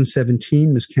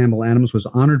 2017, Ms. Campbell Adams was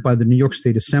honored by the New York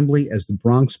State Assembly as the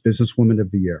Bronx Businesswoman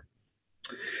of the Year.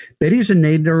 Betty is a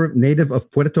native of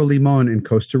Puerto Limon in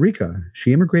Costa Rica.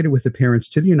 She immigrated with her parents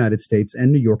to the United States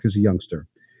and New York as a youngster.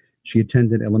 She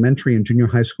attended elementary and junior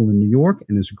high school in New York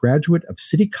and is a graduate of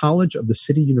City College of the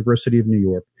City University of New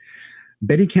York.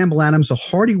 Betty Campbell Adams, a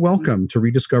hearty welcome to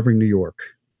Rediscovering New York.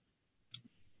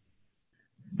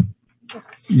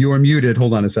 You are muted.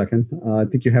 Hold on a second. I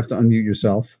think you have to unmute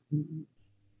yourself.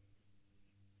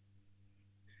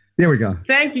 There we go.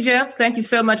 Thank you, Jeff. Thank you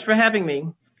so much for having me.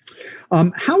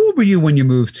 How old were you when you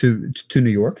moved to New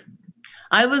York?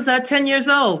 I was 10 years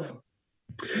old.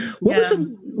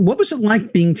 What was it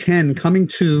like being 10, coming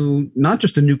to not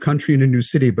just a new country and a new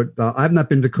city, but I've not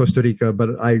been to Costa Rica,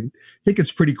 but I think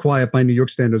it's pretty quiet by New York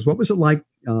standards. What was it like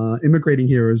immigrating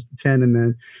here as 10 and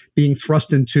then being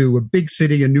thrust into a big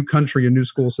city, a new country, a new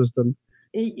school system?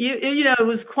 You know, it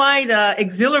was quite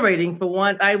exhilarating for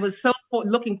one. I was so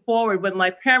looking forward when my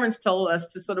parents told us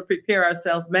to sort of prepare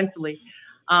ourselves mentally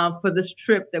for this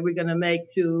trip that we're going to make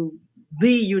to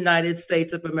the United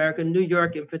States of America, New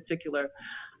York in particular.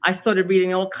 I started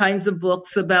reading all kinds of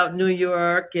books about New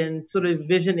York and sort of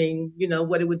envisioning, you know,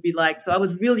 what it would be like. So I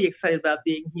was really excited about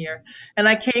being here. And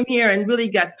I came here and really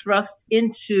got thrust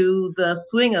into the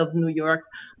swing of New York,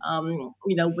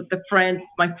 you know, with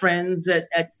my friends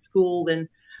at school.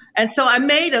 And so I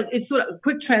made it's sort of a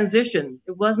quick transition.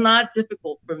 It was not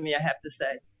difficult for me, I have to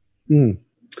say. Mm.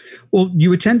 Well,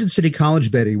 you attended City College,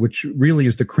 Betty, which really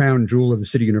is the crown jewel of the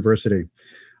City University.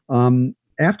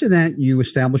 After that, you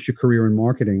established your career in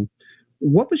marketing.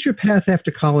 What was your path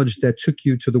after college that took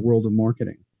you to the world of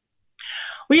marketing?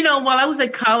 Well, you know, while I was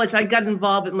at college, I got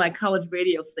involved in my college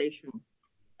radio station.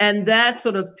 And that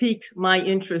sort of piqued my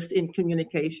interest in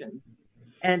communications.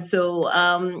 And so,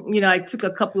 you know, I took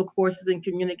a couple of courses in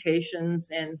communications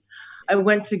and I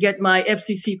went to get my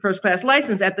FCC first class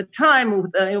license. At the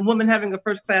time, a woman having a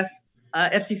first class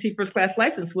FCC first class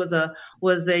license was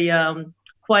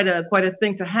quite a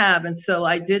thing to have. And so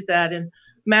I did that and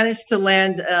managed to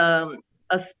land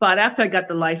a spot. After I got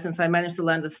the license, I managed to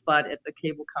land a spot at the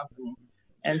cable company.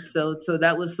 And so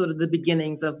that was sort of the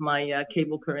beginnings of my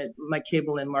cable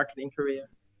and marketing career.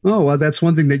 Oh, well, that's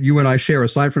one thing that you and I share.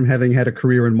 Aside from having had a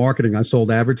career in marketing, I sold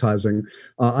advertising.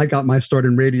 I got my start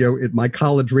in radio at my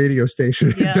college radio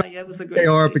station. Yeah, it was a great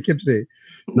AR Poughkeepsie,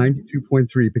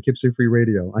 92.3 Poughkeepsie Free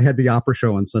Radio. I had the opera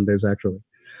show on Sundays, actually.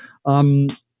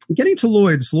 Getting to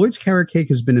Lloyd's Carrot Cake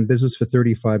has been in business for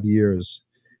 35 years.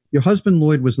 Your husband,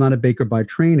 Lloyd, was not a baker by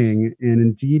training and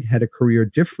indeed had a career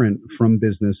different from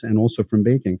business and also from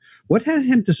baking. What had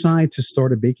him decide to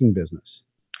start a baking business?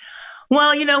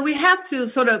 Well, you know, we have to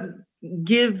sort of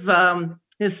give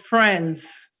his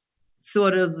friends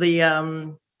sort of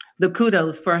the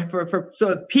kudos for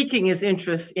sort of piquing his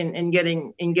interest in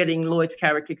getting Lloyd's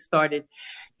Carrot Cake started.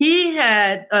 He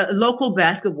had a local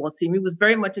basketball team. He was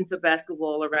very much into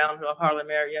basketball around the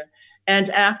Harlem area. And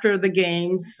after the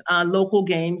games, local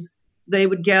games, they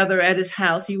would gather at his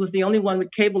house. He was the only one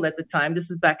with cable at the time. This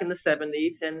is back in the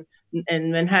 70s.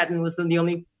 And Manhattan was the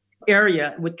only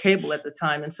area with cable at the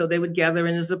time. And so they would gather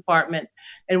in his apartment.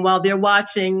 And while they're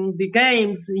watching the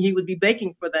games, he would be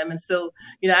baking for them. And so,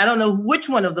 you know, I don't know which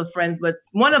one of the friends, but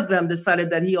one of them decided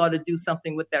that he ought to do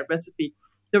something with that recipe.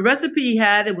 The recipe he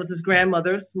had, it was his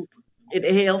grandmother's. It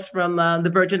hails from the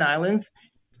Virgin Islands.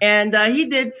 And he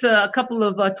did a couple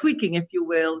of tweaking, if you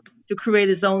will, to create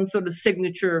his own sort of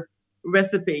signature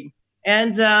recipe.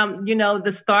 And, you know,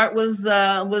 the start was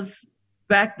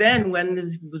back then when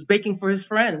he was baking for his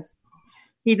friends.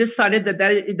 He decided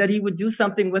that he would do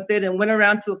something with it and went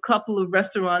around to a couple of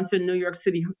restaurants in New York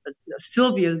City,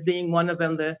 Sylvia's being one of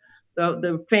them, the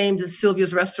the famed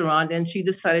Sylvia's restaurant, and she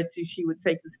decided she would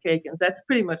take this cake, and that's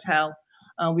pretty much how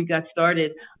we got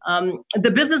started.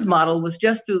 The business model was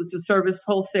just to service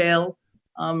wholesale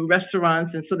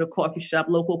restaurants and sort of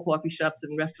local coffee shops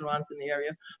and restaurants in the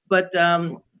area. But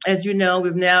as you know,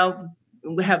 we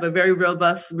have a very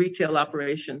robust retail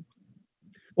operation.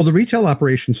 Well, the retail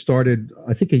operation started,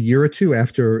 I think, a year or two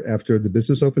after the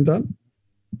business opened up.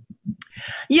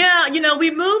 Yeah,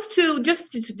 we moved to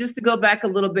just to go back a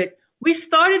little bit. We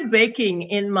started baking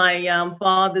in my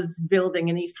father's building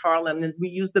in East Harlem, and we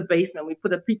used the basement. We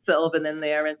put a pizza oven in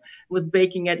there and was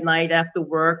baking at night after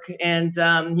work, and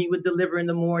he would deliver in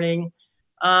the morning.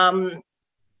 But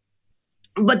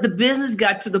the business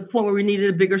got to the point where we needed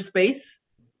a bigger space.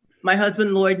 My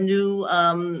husband Lloyd knew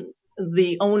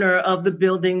the owner of the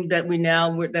building that we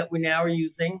now are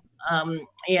using,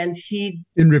 and he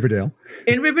in Riverdale,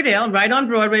 right on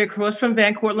Broadway, across from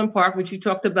Van Cortlandt Park, which you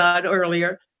talked about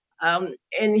earlier.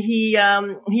 And he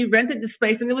rented the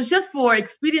space, and it was just for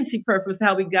expediency purpose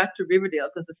how we got to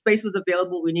Riverdale, because the space was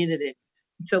available, we needed it,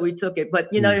 so we took it. But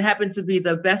it happened to be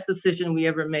the best decision we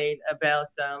ever made about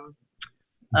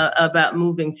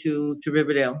moving to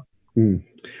Riverdale.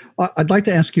 I'd like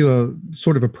to ask you a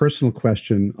sort of a personal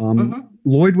question.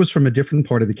 Lloyd was from a different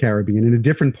part of the Caribbean, in a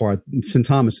different part, St.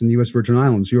 Thomas in the U.S. Virgin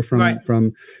Islands. You're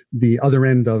from the other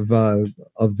end of the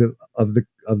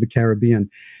Caribbean.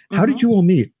 How did you all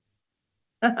meet?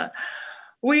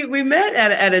 We met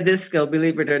at a disco,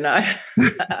 believe it or not.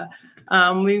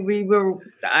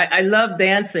 I loved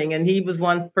dancing, and he was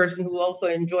one person who also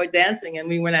enjoyed dancing, and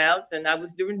we went out, and I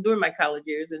was during my college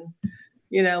years, and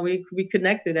we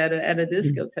connected at a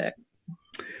discotheque.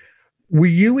 Were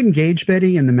you engaged,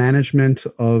 Betty, in the management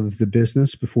of the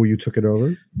business before you took it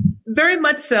over? Very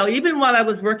much so. Even while I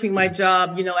was working my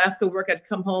job, after work, I'd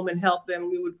come home and help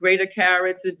them. We would grate the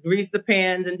carrots and grease the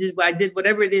pans, and I did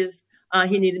whatever it is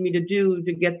he needed me to do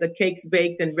to get the cakes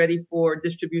baked and ready for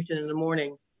distribution in the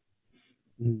morning.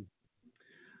 I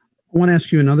want to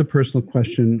ask you another personal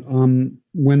question.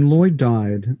 When Lloyd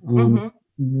died,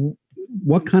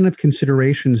 what kind of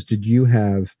considerations did you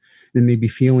have, and maybe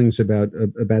feelings about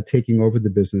taking over the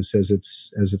business as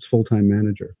its full-time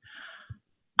manager?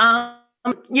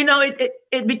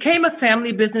 It became a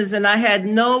family business, and I had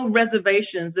no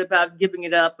reservations about giving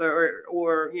it up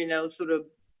or sort of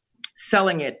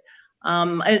selling it.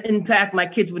 In fact, my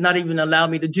kids would not even allow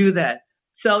me to do that.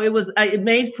 So it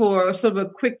made for sort of a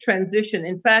quick transition.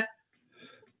 In fact,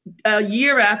 a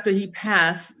year after he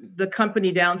passed, the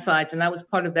company downsized, and I was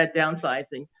part of that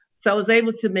downsizing. So I was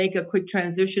able to make a quick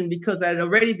transition because I had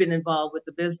already been involved with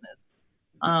the business.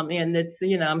 And it's,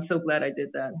 I'm so glad I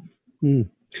did that.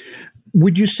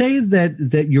 Would you say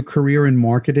that your career in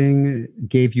marketing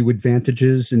gave you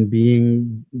advantages in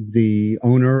being the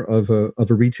owner of a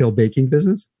retail baking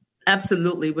business?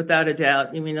 Absolutely, without a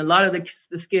doubt. I mean, a lot of the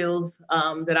skills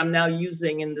that I'm now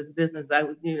using in this business, I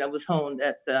was honed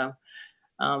at the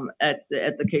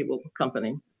cable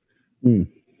company.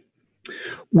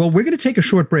 Well, we're going to take a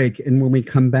short break, and when we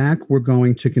come back, we're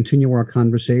going to continue our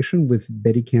conversation with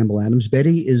Betty Campbell Adams.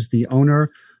 Betty is the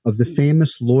owner of the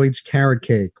famous Lloyd's Carrot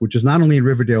Cake, which is not only in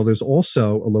Riverdale, there's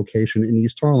also a location in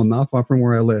East Harlem, not far from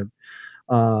where I live.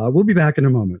 We'll be back in a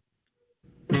moment.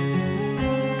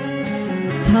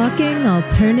 Talking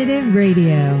Alternative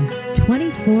Radio,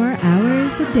 24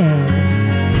 hours a day.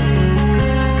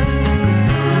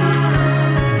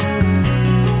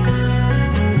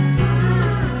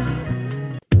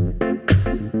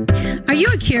 Are you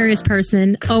a curious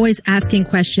person, always asking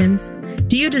questions?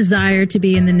 Do you desire to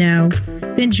be in the know?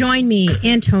 Then join me,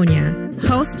 Antonia,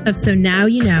 host of So Now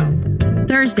You Know,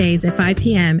 Thursdays at 5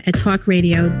 p.m. at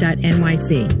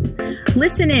talkradio.nyc.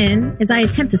 Listen in as I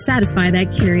attempt to satisfy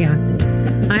that curiosity.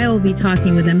 I will be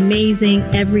talking with amazing,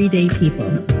 everyday people.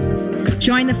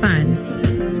 Join the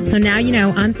fun. So Now You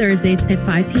Know on Thursdays at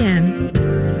 5 p.m.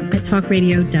 at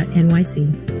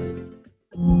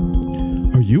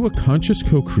talkradio.nyc. Are you a conscious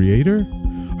co-creator?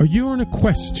 Are you on a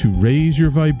quest to raise your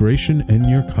vibration and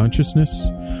your consciousness?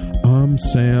 I'm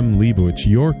Sam Leibowitz,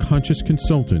 your conscious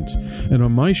consultant, and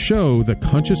on my show, The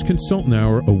Conscious Consultant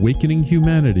Hour, Awakening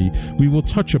Humanity, we will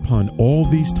touch upon all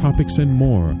these topics and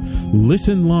more.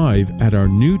 Listen live at our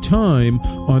new time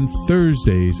on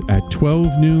Thursdays at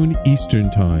 12 noon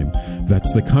Eastern Time.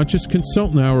 That's The Conscious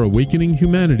Consultant Hour, Awakening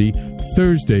Humanity,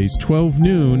 Thursdays 12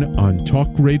 noon on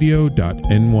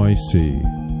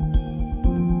talkradio.nyc.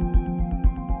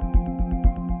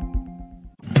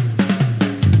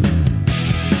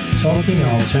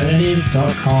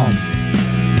 TalkingAlternative.com.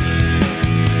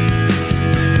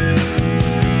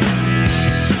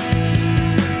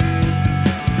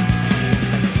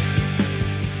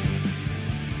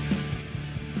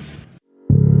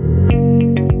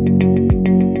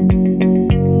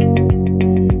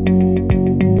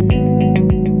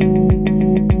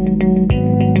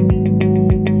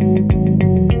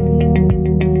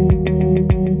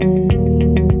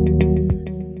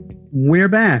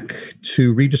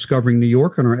 to Rediscovering New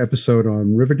York on our episode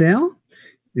on Riverdale.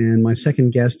 And my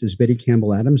second guest is Betty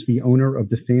Campbell Adams, the owner of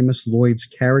the famous Lloyd's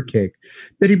Carrot Cake.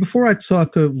 Betty, before I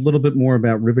talk a little bit more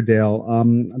about Riverdale,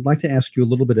 I'd like to ask you a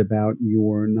little bit about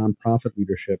your nonprofit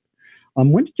leadership.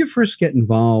 When did you first get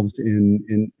involved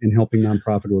in helping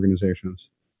nonprofit organizations?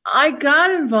 I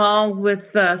got involved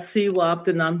with CWOP,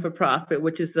 the non-for-profit,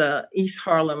 which is the East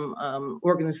Harlem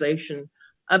organization,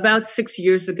 about 6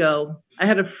 years ago. I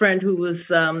had a friend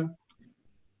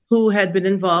who had been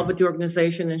involved with the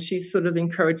organization, and she sort of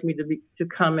encouraged me to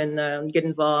come and get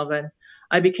involved. And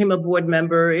I became a board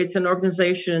member. It's an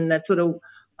organization that sort of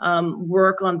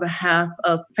work on behalf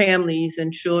of families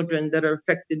and children that are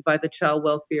affected by the child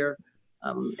welfare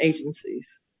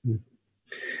agencies.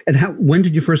 And when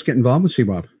did you first get involved with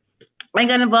CWOP? I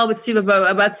got involved with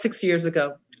CWOP about 6 years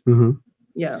ago. Mm-hmm.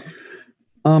 Yeah.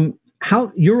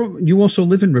 You also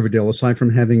live in Riverdale, aside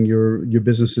from having your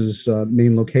business's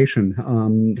main location.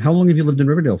 How long have you lived in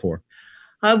Riverdale for?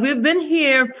 We've been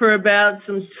here for about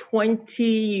some 20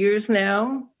 years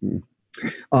now.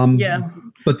 Yeah.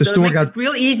 But the store got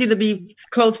real easy to be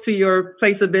close to your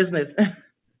place of business.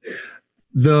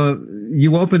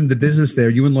 You opened the business there.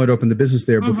 You and Lloyd opened the business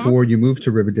there before you moved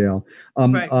to Riverdale.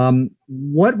 Right.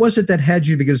 What was it that had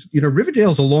you? Because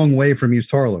Riverdale's a long way from East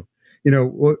Harlem.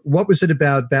 What was it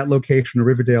about that location of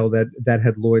Riverdale that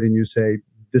had Lloyd and you say,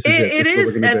 this is it? It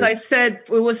is, as I said,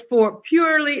 it was for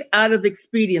purely out of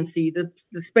expediency.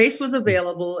 The space was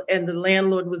available and the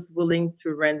landlord was willing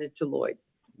to rent it to Lloyd.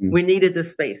 We needed the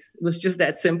space. It was just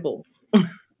that simple.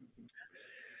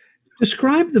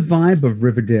 Describe the vibe of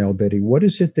Riverdale, Betty. What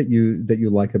is it that you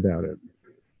like about it?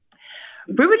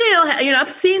 Riverdale,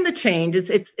 I've seen the change.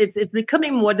 It's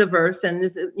becoming more diverse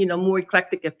and more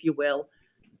eclectic, if you will.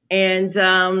 And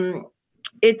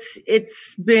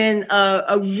it's been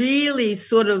a really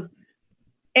sort of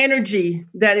energy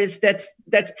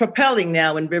that's propelling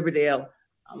now in Riverdale.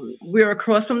 We're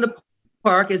across from the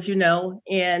park, as you know,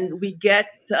 and we get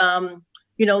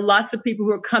lots of people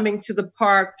who are coming to the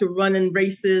park to run in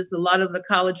races. A lot of the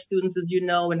college students, as you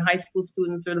know, and high school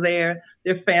students are there.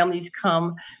 Their families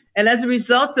come, and as a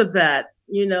result of that,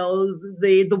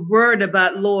 the word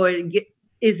about Lloyd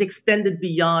is extended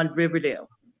beyond Riverdale.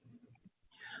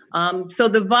 So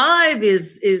the vibe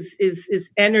is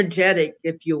energetic,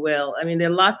 if you will. I mean, there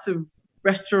are lots of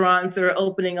restaurants that are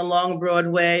opening along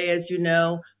Broadway, as you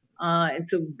know, and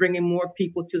so bringing more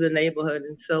people to the neighborhood.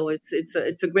 And so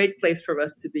it's a great place for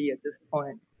us to be at this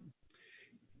point.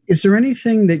 Is there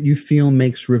anything that you feel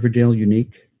makes Riverdale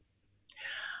unique?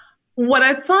 What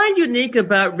I find unique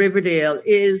about Riverdale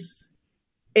is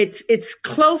it's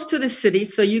close to the city,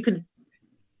 so you could.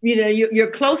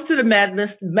 You're close to the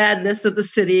madness of the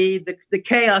city, the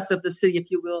chaos of the city, if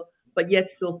you will, but yet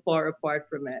still far apart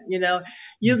from it.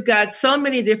 You've got so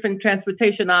many different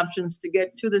transportation options to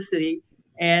get to the city.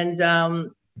 And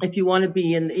if you want to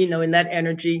be in that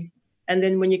energy, and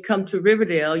then when you come to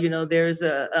Riverdale, there's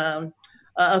a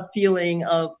feeling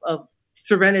of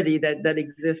serenity that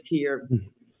exists here.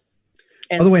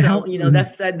 And by the way,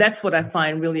 that's what I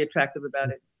find really attractive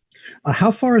about it.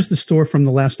 How far is the store from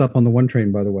the last stop on the 1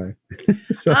 train, by the way?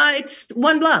 It's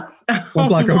 1 block. 1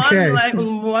 block, okay.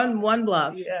 One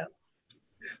block, yeah.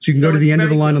 So you can go to the end of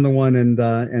the line on the 1 and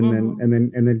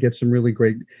then get some really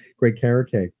great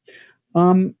carrot cake.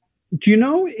 Do you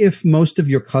know if most of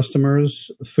your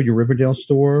customers for your Riverdale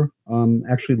store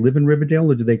actually live in Riverdale,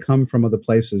 or do they come from other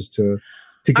places to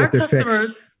get their fix? Our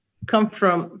customers come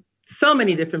from so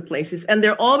many different places, and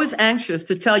they're always anxious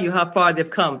to tell you how far they've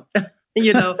come.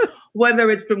 Whether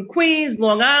it's from Queens,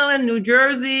 Long Island, New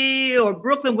Jersey, or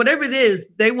Brooklyn, whatever it is,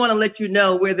 they want to let you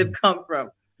know where they've come from.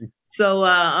 So,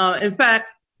 in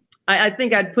fact, I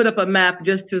think I'd put up a map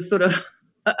just to sort of,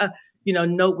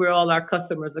 note where all our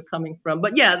customers are coming from.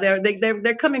 But yeah,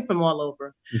 they're coming from all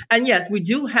over. And yes, we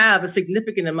do have a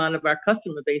significant amount of our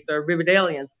customer base are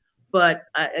Riverdalians, but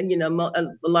a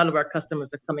lot of our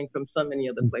customers are coming from so many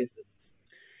other places.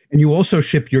 And you also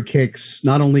ship your cakes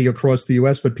not only across the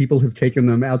U.S., but people have taken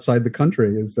them outside the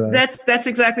country. That's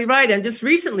exactly right. And just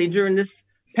recently, during this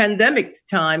pandemic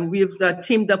time, we've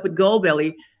teamed up with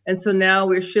Goldbelly, and so now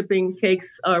we're shipping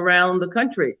cakes around the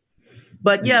country.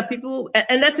 But yeah, people,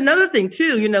 and that's another thing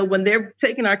too. When they're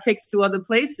taking our cakes to other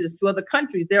places, to other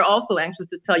countries, they're also anxious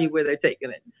to tell you where they're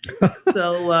taking it.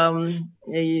 So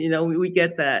we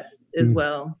get that as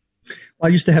well. I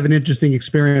used to have an interesting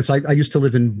experience. I used to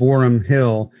live in Borum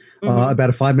Hill, about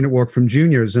a 5-minute walk from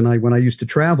Junior's. And when I used to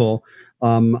travel,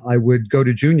 I would go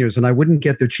to Junior's and I wouldn't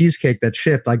get their cheesecake that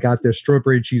shipped. I got their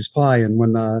strawberry cheese pie. And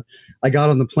when I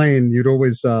got on the plane, you'd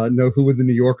always know who were the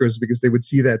New Yorkers because they would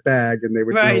see that bag and they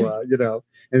would go,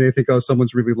 and they think, oh,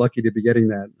 someone's really lucky to be getting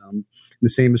that. The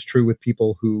same is true with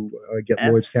people who get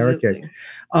Lloyd's Carrot Cake.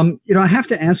 I have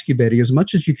to ask you, Betty, as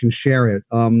much as you can share it,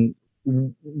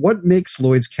 what makes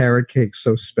Lloyd's Carrot Cake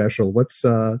so special? What's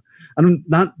not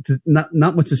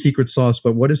what's the secret sauce,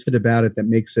 but what is it about it that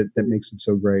makes it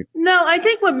so great? No, I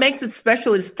think what makes it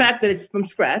special is the fact that it's from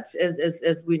scratch,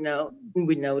 as we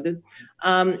noted.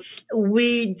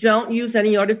 We don't use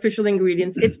any artificial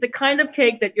ingredients. It's the kind of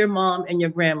cake that your mom and your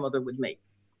grandmother would make.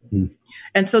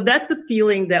 And so that's the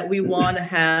feeling that we want to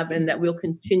have and that we'll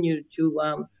continue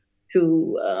to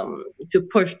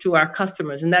push to our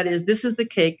customers. And that is, this is the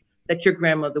cake that your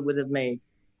grandmother would have made.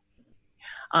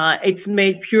 It's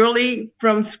made purely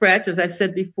from scratch, as I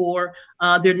said before.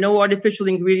 There are no artificial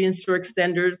ingredients or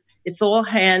extenders. It's all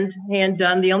hand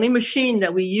done. The only machine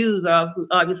that we use are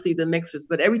obviously the mixers,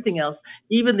 but everything else,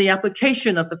 even the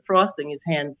application of the frosting,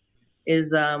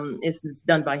 is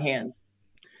done by hand.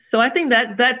 So I think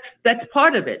that's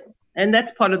part of it, and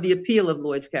that's part of the appeal of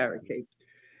Lloyd's Carrot Cake.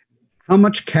 How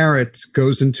much carrot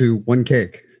goes into one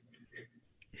cake?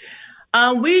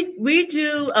 We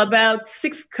do about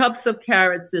 6 cups of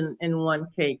carrots in one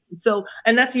cake. So,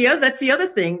 and that's the other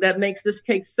thing that makes this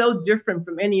cake so different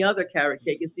from any other carrot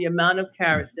cake is the amount of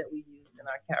carrots that we use in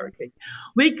our carrot cake.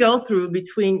 We go through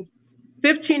between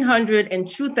 1,500 and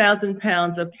 2,000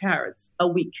 pounds of carrots a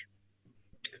week.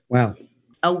 Wow.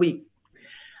 A week.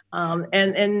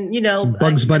 And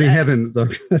Bugs Bunny heaven.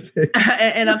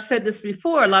 And I've said this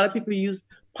before, a lot of people use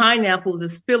pineapples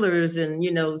as fillers and,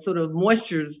 sort of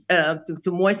moistures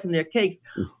to moisten their cakes.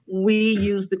 We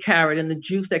use the carrot and the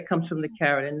juice that comes from the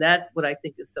carrot. And that's what I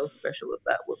think is so special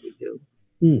about what we do.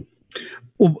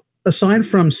 Well, aside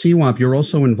from CWAP, you're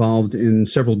also involved in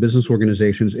several business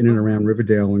organizations in and around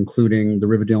Riverdale, including the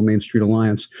Riverdale Main Street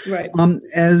Alliance. Right.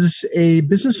 As a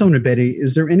business owner, Betty,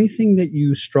 is there anything that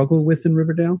you struggle with in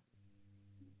Riverdale?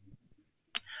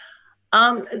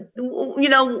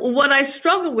 What I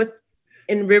struggle with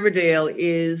in Riverdale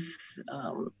is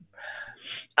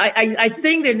I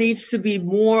think there needs to be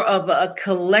more of a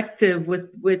collective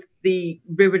with the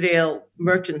Riverdale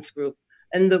Merchants Group.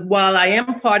 And while I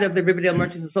am part of the Riverdale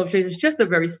Merchants Association, it's just a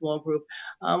very small group.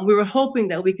 We were hoping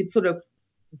that we could sort of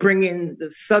bring in the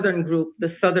Southern group, the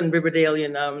Southern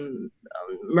Riverdalian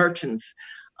merchants.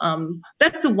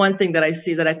 That's the one thing that I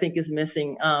see that I think is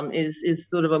missing, is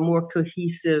sort of a more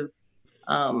cohesive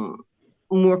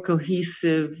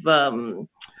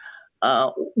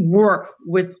work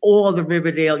with all the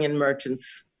Riverdalian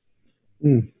merchants.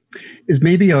 Is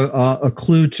maybe a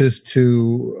clue to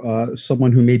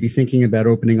someone who may be thinking about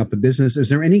opening up a business. Is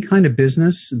there any kind of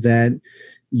business that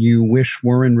you wish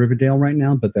were in Riverdale right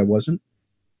now, but that wasn't?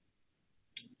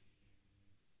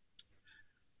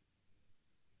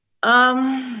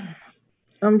 I'm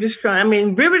just trying. I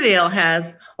mean, Riverdale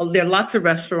there are lots of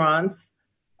restaurants.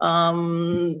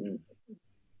 I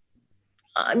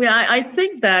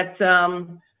think that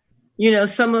some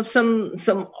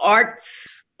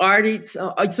artist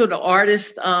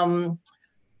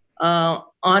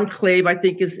enclave, I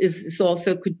think is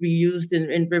also could be used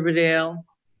in Riverdale.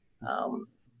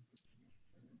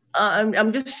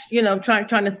 I'm just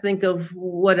trying to think of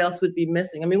what else would be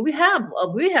missing. I mean, we have a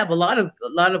lot of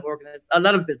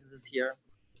businesses here.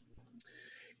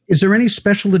 Is there any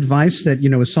special advice that,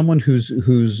 as someone who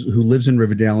lives in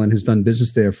Riverdale and has done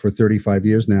business there for 35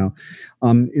 years now,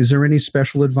 is there any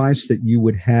special advice that you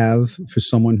would have for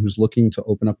someone who's looking to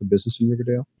open up a business in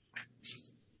Riverdale?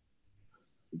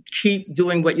 Keep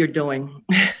doing what you're doing.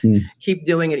 Keep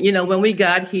doing it. When we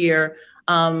got here,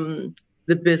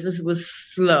 the business was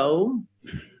slow.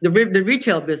 The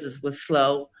retail business was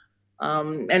slow.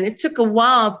 And it took a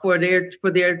while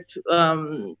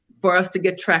for us to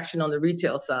get traction on the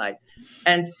retail side.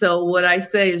 And so what I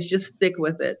say is just stick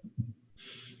with it.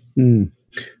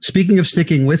 Speaking of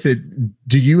sticking with it,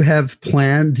 do you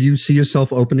see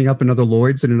yourself opening up another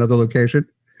Lloyd's in another location?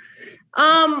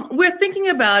 We're thinking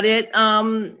about it.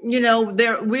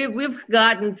 We've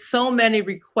gotten so many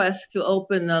requests to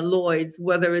open Lloyd's,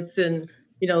 whether it's in,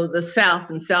 the South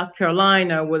in South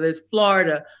Carolina, whether it's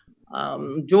Florida,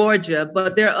 Georgia,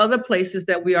 but there are other places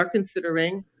that we are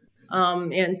considering.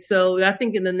 And so I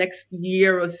think in the next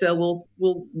year or so,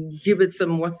 we'll give it some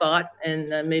more thought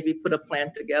and maybe put a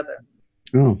plan together.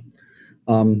 Oh,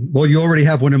 Well, you already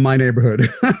have one in my neighborhood.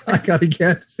 I got to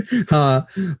get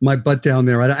my butt down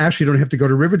there. I actually don't have to go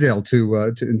to Riverdale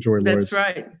to enjoy Lloyd's. That's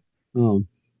right.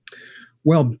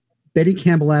 Well, Betty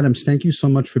Campbell Adams, thank you so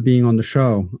much for being on the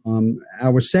show.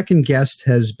 Our second guest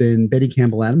has been Betty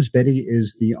Campbell Adams. Betty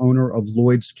is the owner of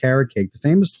Lloyd's Carrot Cake, the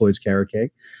famous Lloyd's Carrot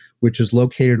Cake, which is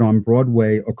located on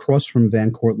Broadway across from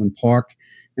Van Cortlandt Park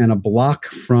and a block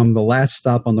from the last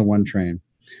stop on the 1 train.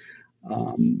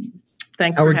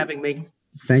 Thanks for having me.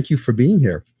 Thank you for being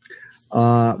here.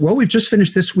 Well, we've just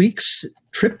finished this week's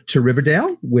trip to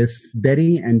Riverdale with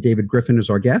Betty and David Griffin as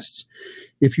our guests.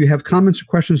 If you have comments or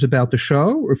questions about the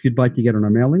show, or if you'd like to get on our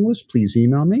mailing list, please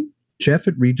email me,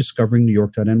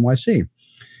 jeff@rediscoveringnewyork.nyc.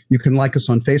 You can like us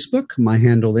on Facebook. My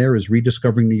handle there is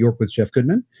Rediscovering New York with Jeff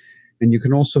Goodman. And you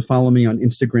can also follow me on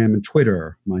Instagram and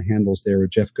Twitter. My handles there are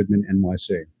Jeff Goodman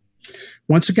NYC.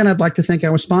 Once again, I'd like to thank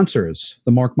our sponsors,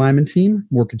 the Mark Myman team,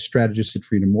 mortgage strategist at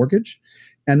Freedom Mortgage,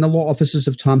 and the law offices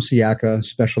of Tom Siaka,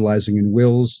 specializing in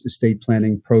wills, estate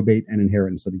planning, probate, and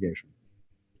inheritance litigation.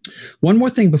 One more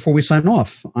thing before we sign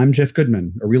off. I'm Jeff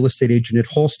Goodman, a real estate agent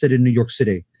at Halstead in New York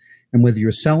City. And whether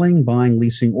you're selling, buying,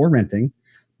 leasing, or renting,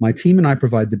 my team and I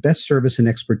provide the best service and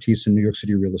expertise in New York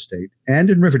City real estate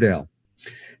and in Riverdale.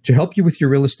 To help you with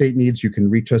your real estate needs, you can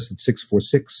reach us at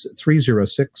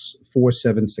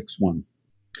 646-306-4761.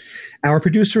 Our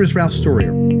producer is Ralph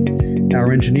Storier.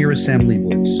 Our engineer is Sam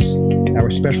Leibowitz.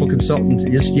 Our special consultant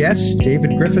is, yes,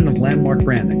 David Griffin of Landmark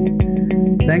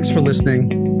Branding. Thanks for listening.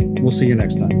 We'll see you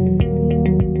next time.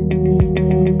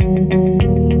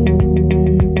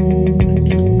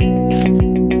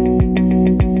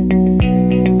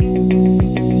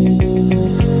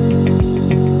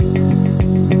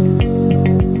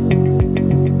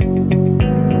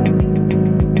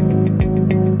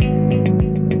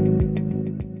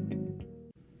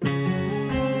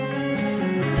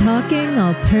 Talking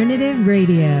Alternative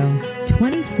Radio,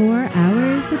 24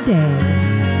 hours a day.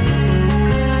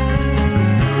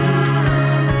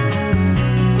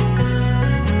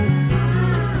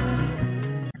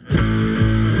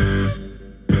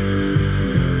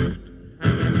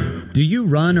 Do you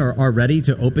run or are ready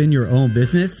to open your own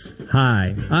business?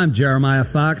 Hi, I'm Jeremiah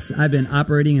Fox. I've been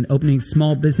operating and opening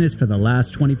small business for the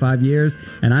last 25 years,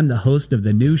 and I'm the host of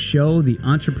the new show, The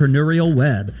Entrepreneurial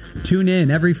Web. Tune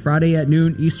in every Friday at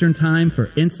noon Eastern Time for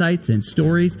insights and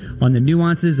stories on the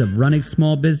nuances of running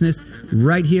small business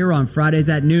right here on Fridays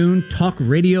at noon,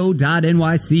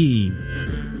 talkradio.nyc.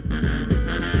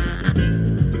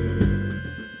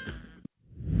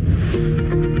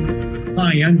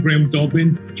 Hi, I'm Graham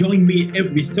Dobbin. Join me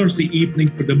every Thursday evening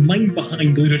for the Mind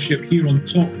Behind Leadership here on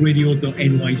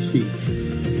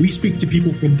talkradio.nyc. We speak to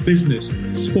people from business,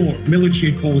 sport,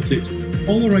 military and politics,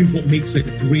 all around what makes a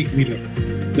great leader.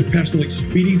 The personal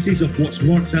experiences of what's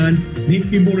worked and,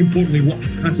 maybe more importantly, what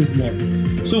hasn't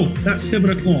worked. So, that's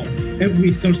 7 o'clock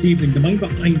every Thursday evening, the Mind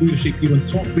Behind Leadership here on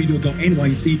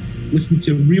talkradio.nyc. Listen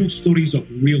to real stories of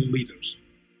real leaders.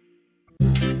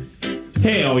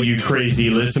 Hey, all you crazy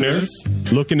listeners.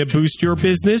 Looking to boost your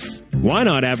business? Why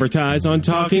not advertise on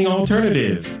Talking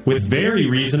Alternative with very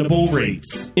reasonable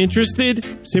rates? Interested?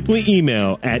 Simply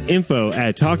email at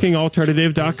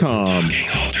info@talkingalternative.com.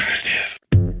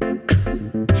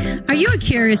 Are you a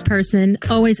curious person,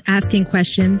 always asking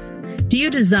questions? Do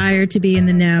you desire to be in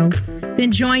the know?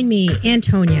 Then join me,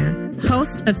 Antonia,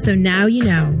 host of So Now You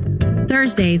Know,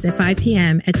 Thursdays at 5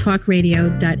 p.m. at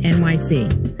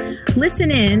talkradio.nyc.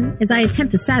 Listen in as I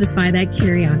attempt to satisfy that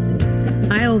curiosity.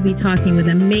 I will be talking with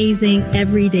amazing,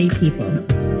 everyday people.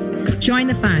 Join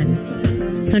the fun.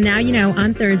 So Now You Know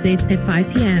on Thursdays at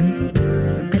 5 p.m.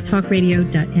 at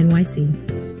talkradio.nyc.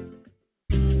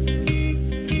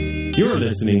 You're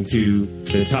listening to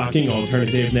the Talking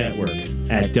Alternative Network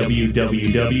at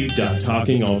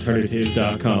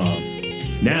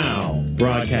www.talkingalternative.com. Now,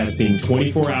 broadcasting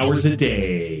 24 hours a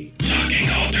day. Talking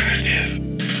Alternative.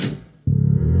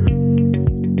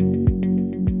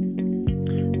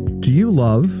 Do you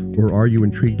love or are you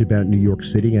intrigued about New York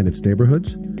City and its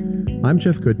neighborhoods? I'm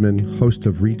Jeff Goodman, host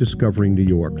of Rediscovering New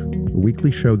York, a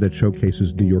weekly show that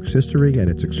showcases New York's history and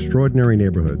its extraordinary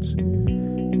neighborhoods.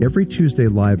 Every Tuesday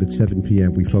live at 7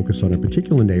 p.m., we focus on a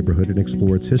particular neighborhood and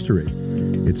explore its history,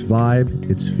 its vibe,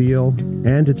 its feel,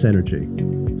 and its energy.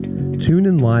 Tune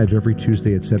in live every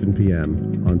Tuesday at 7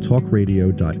 p.m. on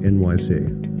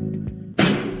talkradio.nyc.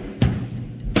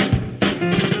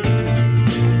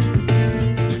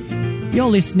 You're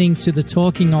listening to the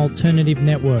Talking Alternative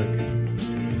Network.